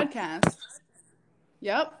life. Progressive Podcast.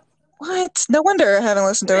 Yep. What? No wonder I haven't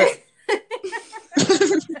listened to it.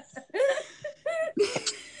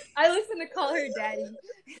 I listen to Call Her Daddy.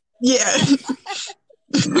 Yeah.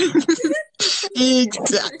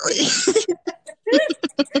 Exactly.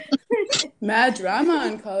 Mad drama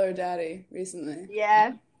on Call Her Daddy recently.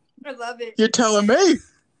 Yeah. I love it. You're telling me.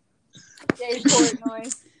 Jay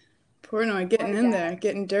Portnoy. Portnoy getting in there,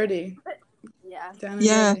 getting dirty. Yeah. Down and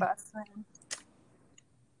Yeah. dirty. Bust, man.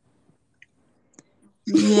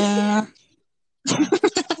 Yeah.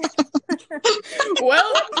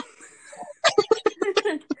 Well,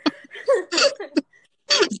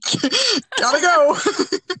 Gotta go.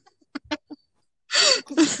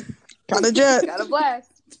 Gotta jet. Got a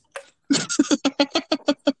blast.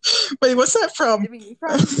 Wait, what's that from? Jimmy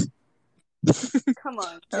Neutron. Come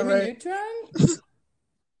on. All Jimmy right. Neutron?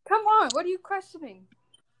 Come on. What are you questioning?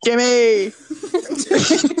 Jimmy.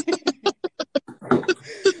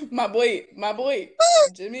 My boy,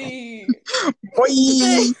 Jimmy. Boy.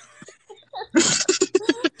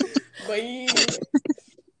 Boy.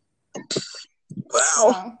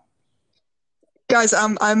 Wow. Guys,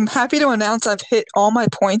 I'm happy to announce I've hit all my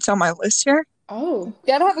points on my list here. Oh,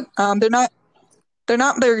 Gotta have a. They're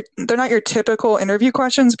not your typical interview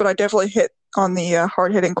questions, but I definitely hit on the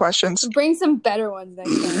hard-hitting questions. Bring some better ones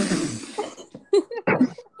next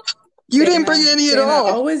time. You didn't bring any at Dana, all.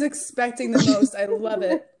 always expecting the most. I love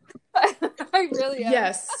it. I really am.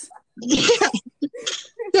 Yes. Yeah.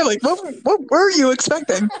 Yeah, what were you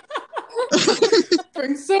expecting?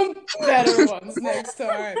 Bring some better ones next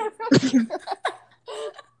time.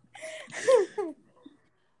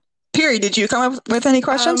 Piri, did you come up with any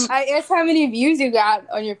questions? I asked how many views you got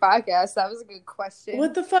on your podcast. That was a good question.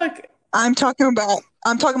 What the fuck? I'm talking about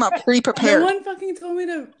No pre-prepared. one fucking told me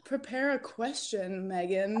to prepare a question,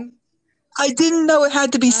 Megan. I didn't know it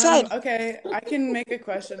had to be said. Okay, I can make a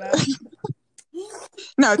question up.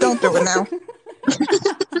 No, don't do it now.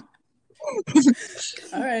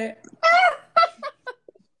 All right.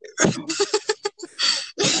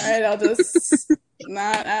 All right, I'll just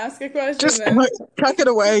not ask a question Just then. tuck it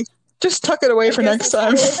away. Just tuck it away I for guess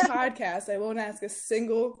next this time. whole podcast, I won't ask a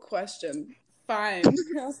single question. Fine.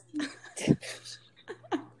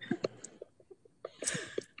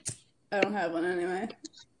 I don't have one anyway.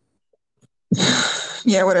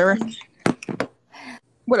 Yeah, whatever.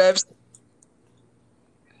 Whatevs.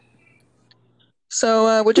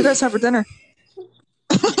 So, what'd you guys have for dinner?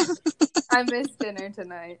 I missed dinner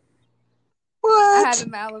tonight. I What? had a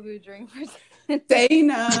Malibu drink for dinner.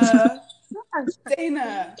 Dana.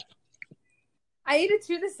 Dana. I ate a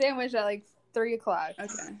tuna sandwich at like 3 o'clock.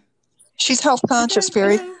 Okay. She's health conscious,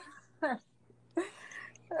 Fury.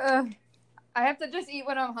 I have to just eat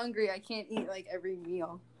when I'm hungry. I can't eat like every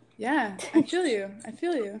meal. Yeah, I feel you. I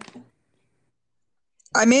feel you.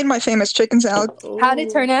 I made my famous chicken salad. How'd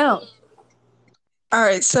it turn out? All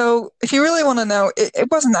right, so if you really want to know, it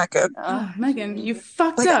wasn't that good. Oh, Megan, you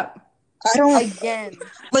fucked Like, up. I don't Again.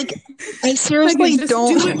 like. I seriously Megan, just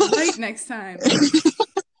don't. do it right next time.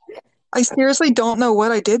 I seriously don't know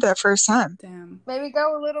what I did that first time. Damn. Maybe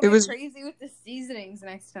go a little It bit was- crazy with the seasonings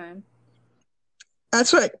next time.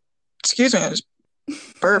 That's what. Excuse me, I just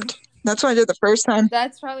burped. That's what I did the first time.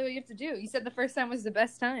 That's probably what you have to do. You said the first time was the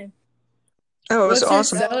best time. Oh, it was What's your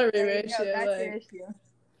awesome. celery There you go. ratio That's your like? issue.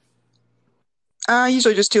 I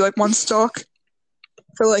usually just do like one stalk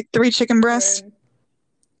for like 3 chicken breasts, Word.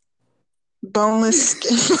 boneless,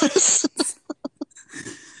 skinless.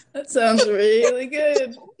 That sounds really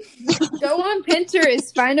good. Go on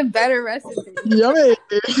Pinterest. Find a better recipe. Yummy.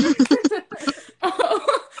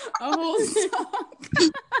 Oh, a whole stock.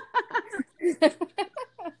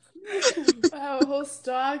 Wow, a whole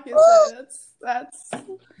stock is that's.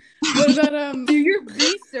 What about Do your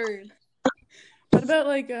research. What about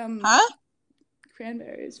like Huh?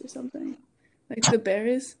 cranberries or something? Like the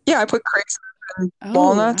berries? Yeah, I put craisin and Oh,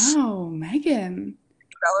 walnuts, wow, Megan.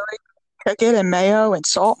 celery, cricket, and mayo and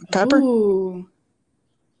salt and pepper. Ooh.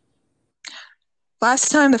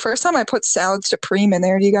 The first time I put salad supreme in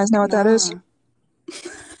there. Do you guys know what that is?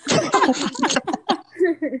 Nah.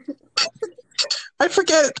 I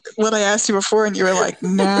forget what I asked you before, and you were like,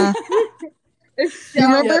 "Nah." A You show.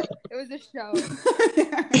 remember? It was a show.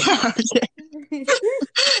 Yeah.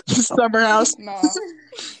 Summer house. Nah.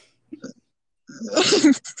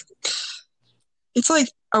 It's like,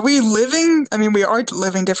 are we living? I mean, we are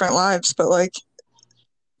living different lives, but like,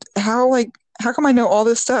 how come I know all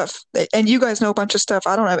this stuff? And you guys know a bunch of stuff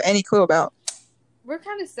I don't have any clue about. We're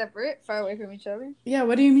kind of separate, far away from each other. Yeah,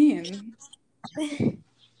 what do you mean?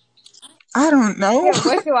 I don't know. Yeah,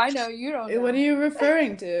 what do I know? You don't know. What are you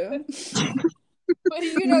referring to? What do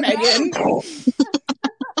you know? Megan?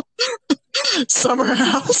 Summer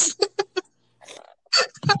house.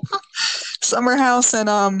 Summer house and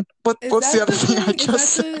what's the other thing I just Is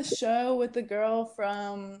said? that the show with the girl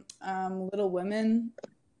from Little Women?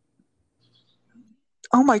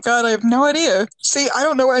 Oh my God, I have no idea. See, I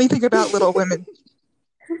don't know anything about Little Women.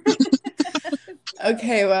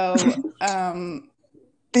 Okay, well,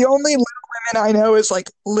 The only Little Women I know is like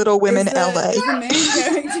Little Women is LA. the main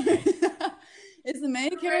character is the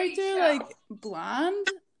main character like blonde?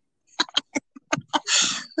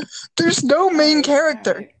 There's no main Alright,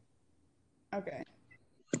 character. alright. Okay.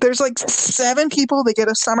 There's like 7 people that get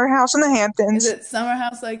a summer house in the Is Hamptons. it Summer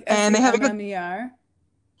House like And they have a good- SUMMER?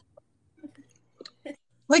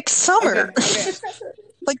 Like summer. Okay.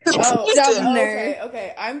 Like the Oh, season.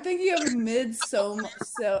 okay. I'm thinking of so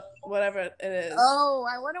whatever it is. Oh,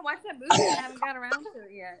 I want to watch that movie. I haven't got around to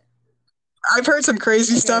it yet. I've heard some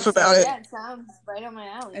crazy Okay, stuff so about it. Yeah, it sounds right on my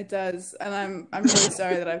alley. It does, and I'm really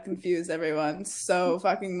sorry that I've confused everyone so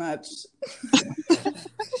fucking much.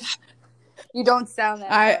 You don't sound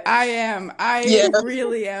that. I am. I Yeah.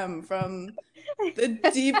 really am from the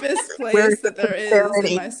deepest Where place that there is sincerity.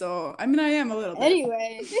 in my soul. I mean, I am a little bit.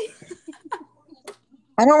 Anyway,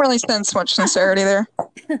 I don't really sense much sincerity there.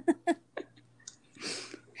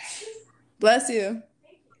 Bless you.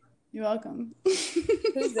 You're welcome.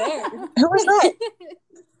 who's there? Who was that?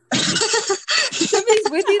 Somebody's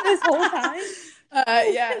with you this whole time.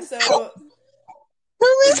 Yeah. So Who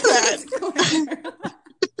is that? Claire.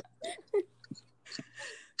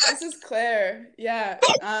 This is Claire. Yeah.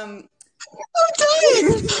 I'm dying.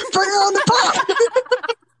 Bring her on the pod.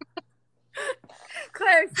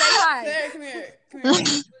 Claire, say hi. Claire, come here. Come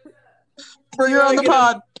here. Bring her on the Get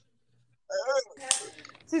pod.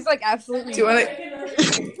 She's like, absolutely. Do you want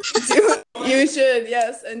to? You should,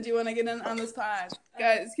 yes. And do you want to get in on this pod,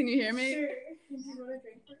 guys? Can you hear me?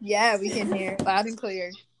 Yeah, we can hear loud and clear.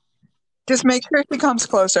 Just make sure she comes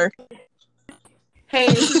closer. Hey,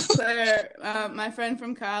 this is Claire, my friend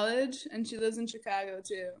from college, and she lives in Chicago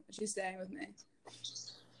too. She's staying with me.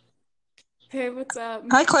 Hey, what's up?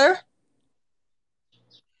 Hi, Claire.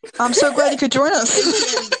 I'm so glad you could join us. Thank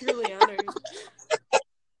you. I'm truly honored.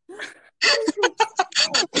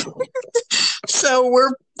 So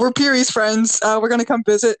we're Peary's friends. We're gonna come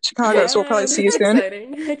visit Chicago, so we'll probably see you that's soon.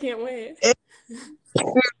 exciting. I can't wait.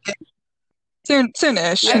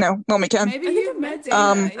 Soonish, when we can. Maybe I think you've I've met met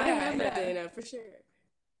Dana. Dana. I have met Dana for sure.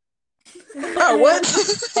 Oh, what?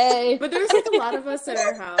 Hey. But there's like a lot of us at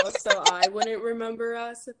our house, so I wouldn't remember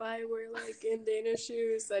us if I were like in Dana's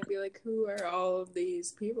shoes. I'd be like, who are all of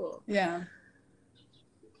these people? Yeah.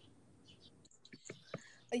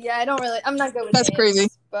 Yeah, I'm not good with That's names, crazy.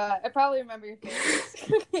 but I probably remember your face.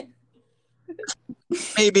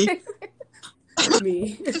 Maybe.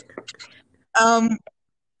 Me.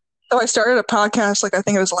 So I started a podcast, I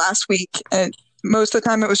think it was last week, and most of the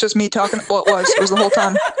time it was just me talking. Well, it was the whole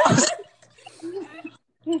time.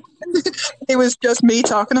 It was just me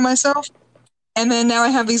talking to myself, and then now I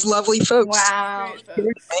have these lovely folks. Wow.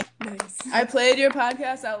 Great, folks. Nice. I played your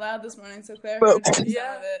podcast out loud this morning, so Claire Well, heard some of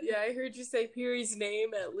Yeah, it. yeah, I heard you say Peary's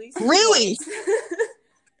name at least Really? once.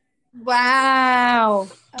 Wow.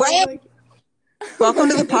 I was like, Welcome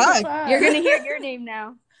to the pod. You're going to hear your name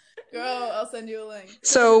now. Girl, I'll send you a link.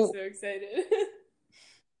 So I'm so excited.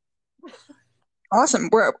 awesome.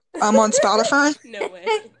 I'm on Spotify. No way.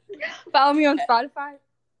 Follow me on Spotify.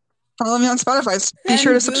 Follow me on Spotify. Be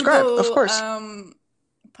sure to subscribe, of course.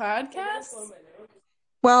 Podcast?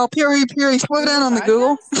 Well, Peary, slow down on the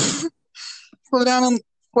Google. slow down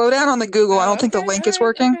on the Google. I don't think the link is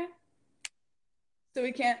working. Okay. So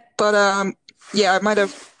we can't. But yeah, I might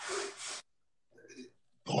have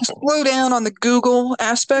slow down on the Google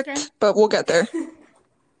aspect, Okay. but we'll get there.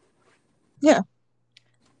 Yeah.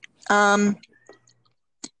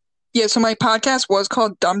 Yeah, so my podcast was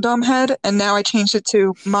called Dum Dum Head, and now I changed it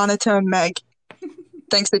to Monotone Meg.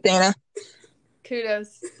 Thanks to Dana.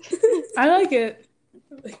 Kudos. I like it.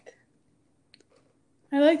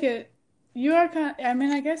 I like it. You are kind of, I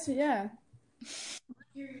mean, I guess, yeah.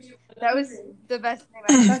 That was the best name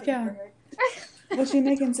I've Fuck ever yeah. heard. What's you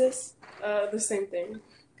making, sis? The same thing.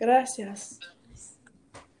 Gracias.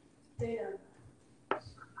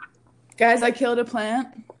 Guys, I killed a plant.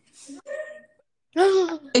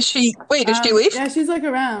 Is she leave? Yeah, she's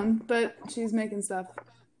around, but she's making stuff.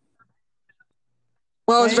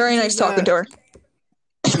 Well, it was Right? very nice She's, talking to her.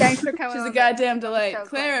 Thanks for coming She's a on. goddamn delight. So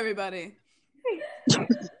Claire, cool. everybody.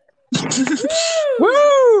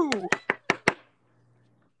 Woo!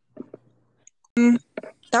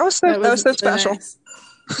 That was so really special. nice.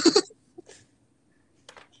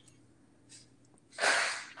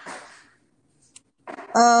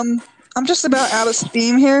 I'm just about out of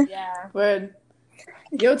steam here. Yeah. Word.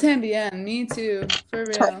 Yo tambien, me too. For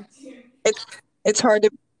real. It's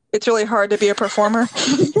really hard to be a performer.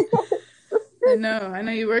 I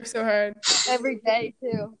know you work so hard. Every day,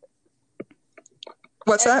 too.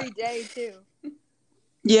 What's that? Every day, too.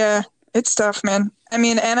 Yeah, it's tough, man. I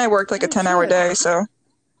mean, and I worked like a 10-hour day, so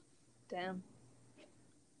Damn.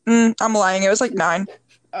 I'm lying. It was like 9.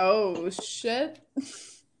 Oh shit.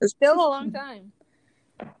 Still a long time.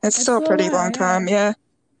 It's still a still pretty a lot, long yeah. time, yeah.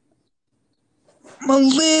 I'm a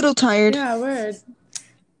little tired. Yeah, word.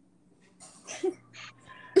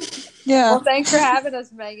 Yeah. Well, thanks for having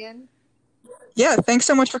us, Megan. Yeah, thanks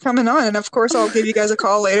so much for coming on, and of course I'll give you guys a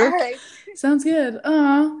call All later. right. Sounds good.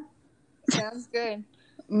 Aw. Sounds good.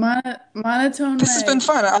 Monotone This has Meg. been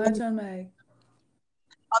fun. Monotone Meg.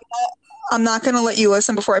 I'm not going to let you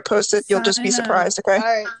listen before I post it. You'll just be Sign up. surprised, okay? All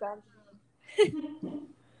right. Sounds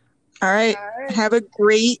All right. All right. Have a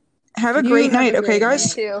great You have night, a okay, great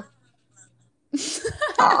guys? too.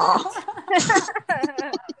 Aw.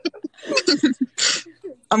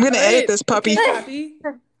 I'm going to edit this puppy. Okay, puppy.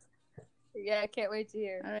 Yeah, I can't wait to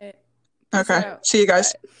hear. All right. Okay. Peace out. See you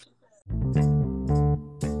guys. Bye.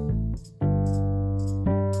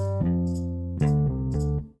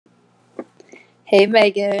 Hey,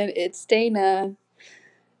 Megan. It's Dana.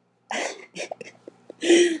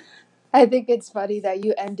 I think it's funny that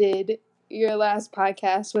you ended your last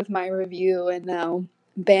podcast with my review, and now,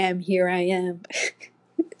 bam, here I am.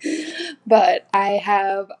 But I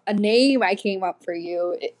have a name I came up for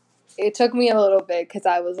you. It took me a little bit because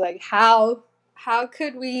I was like, how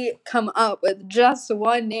could we come up with just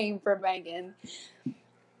one name for Megan?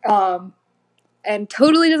 And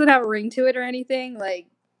totally doesn't have a ring to it or anything. Like,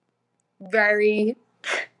 very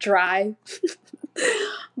dry.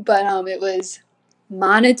 But it was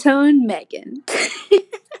Monotone Megan.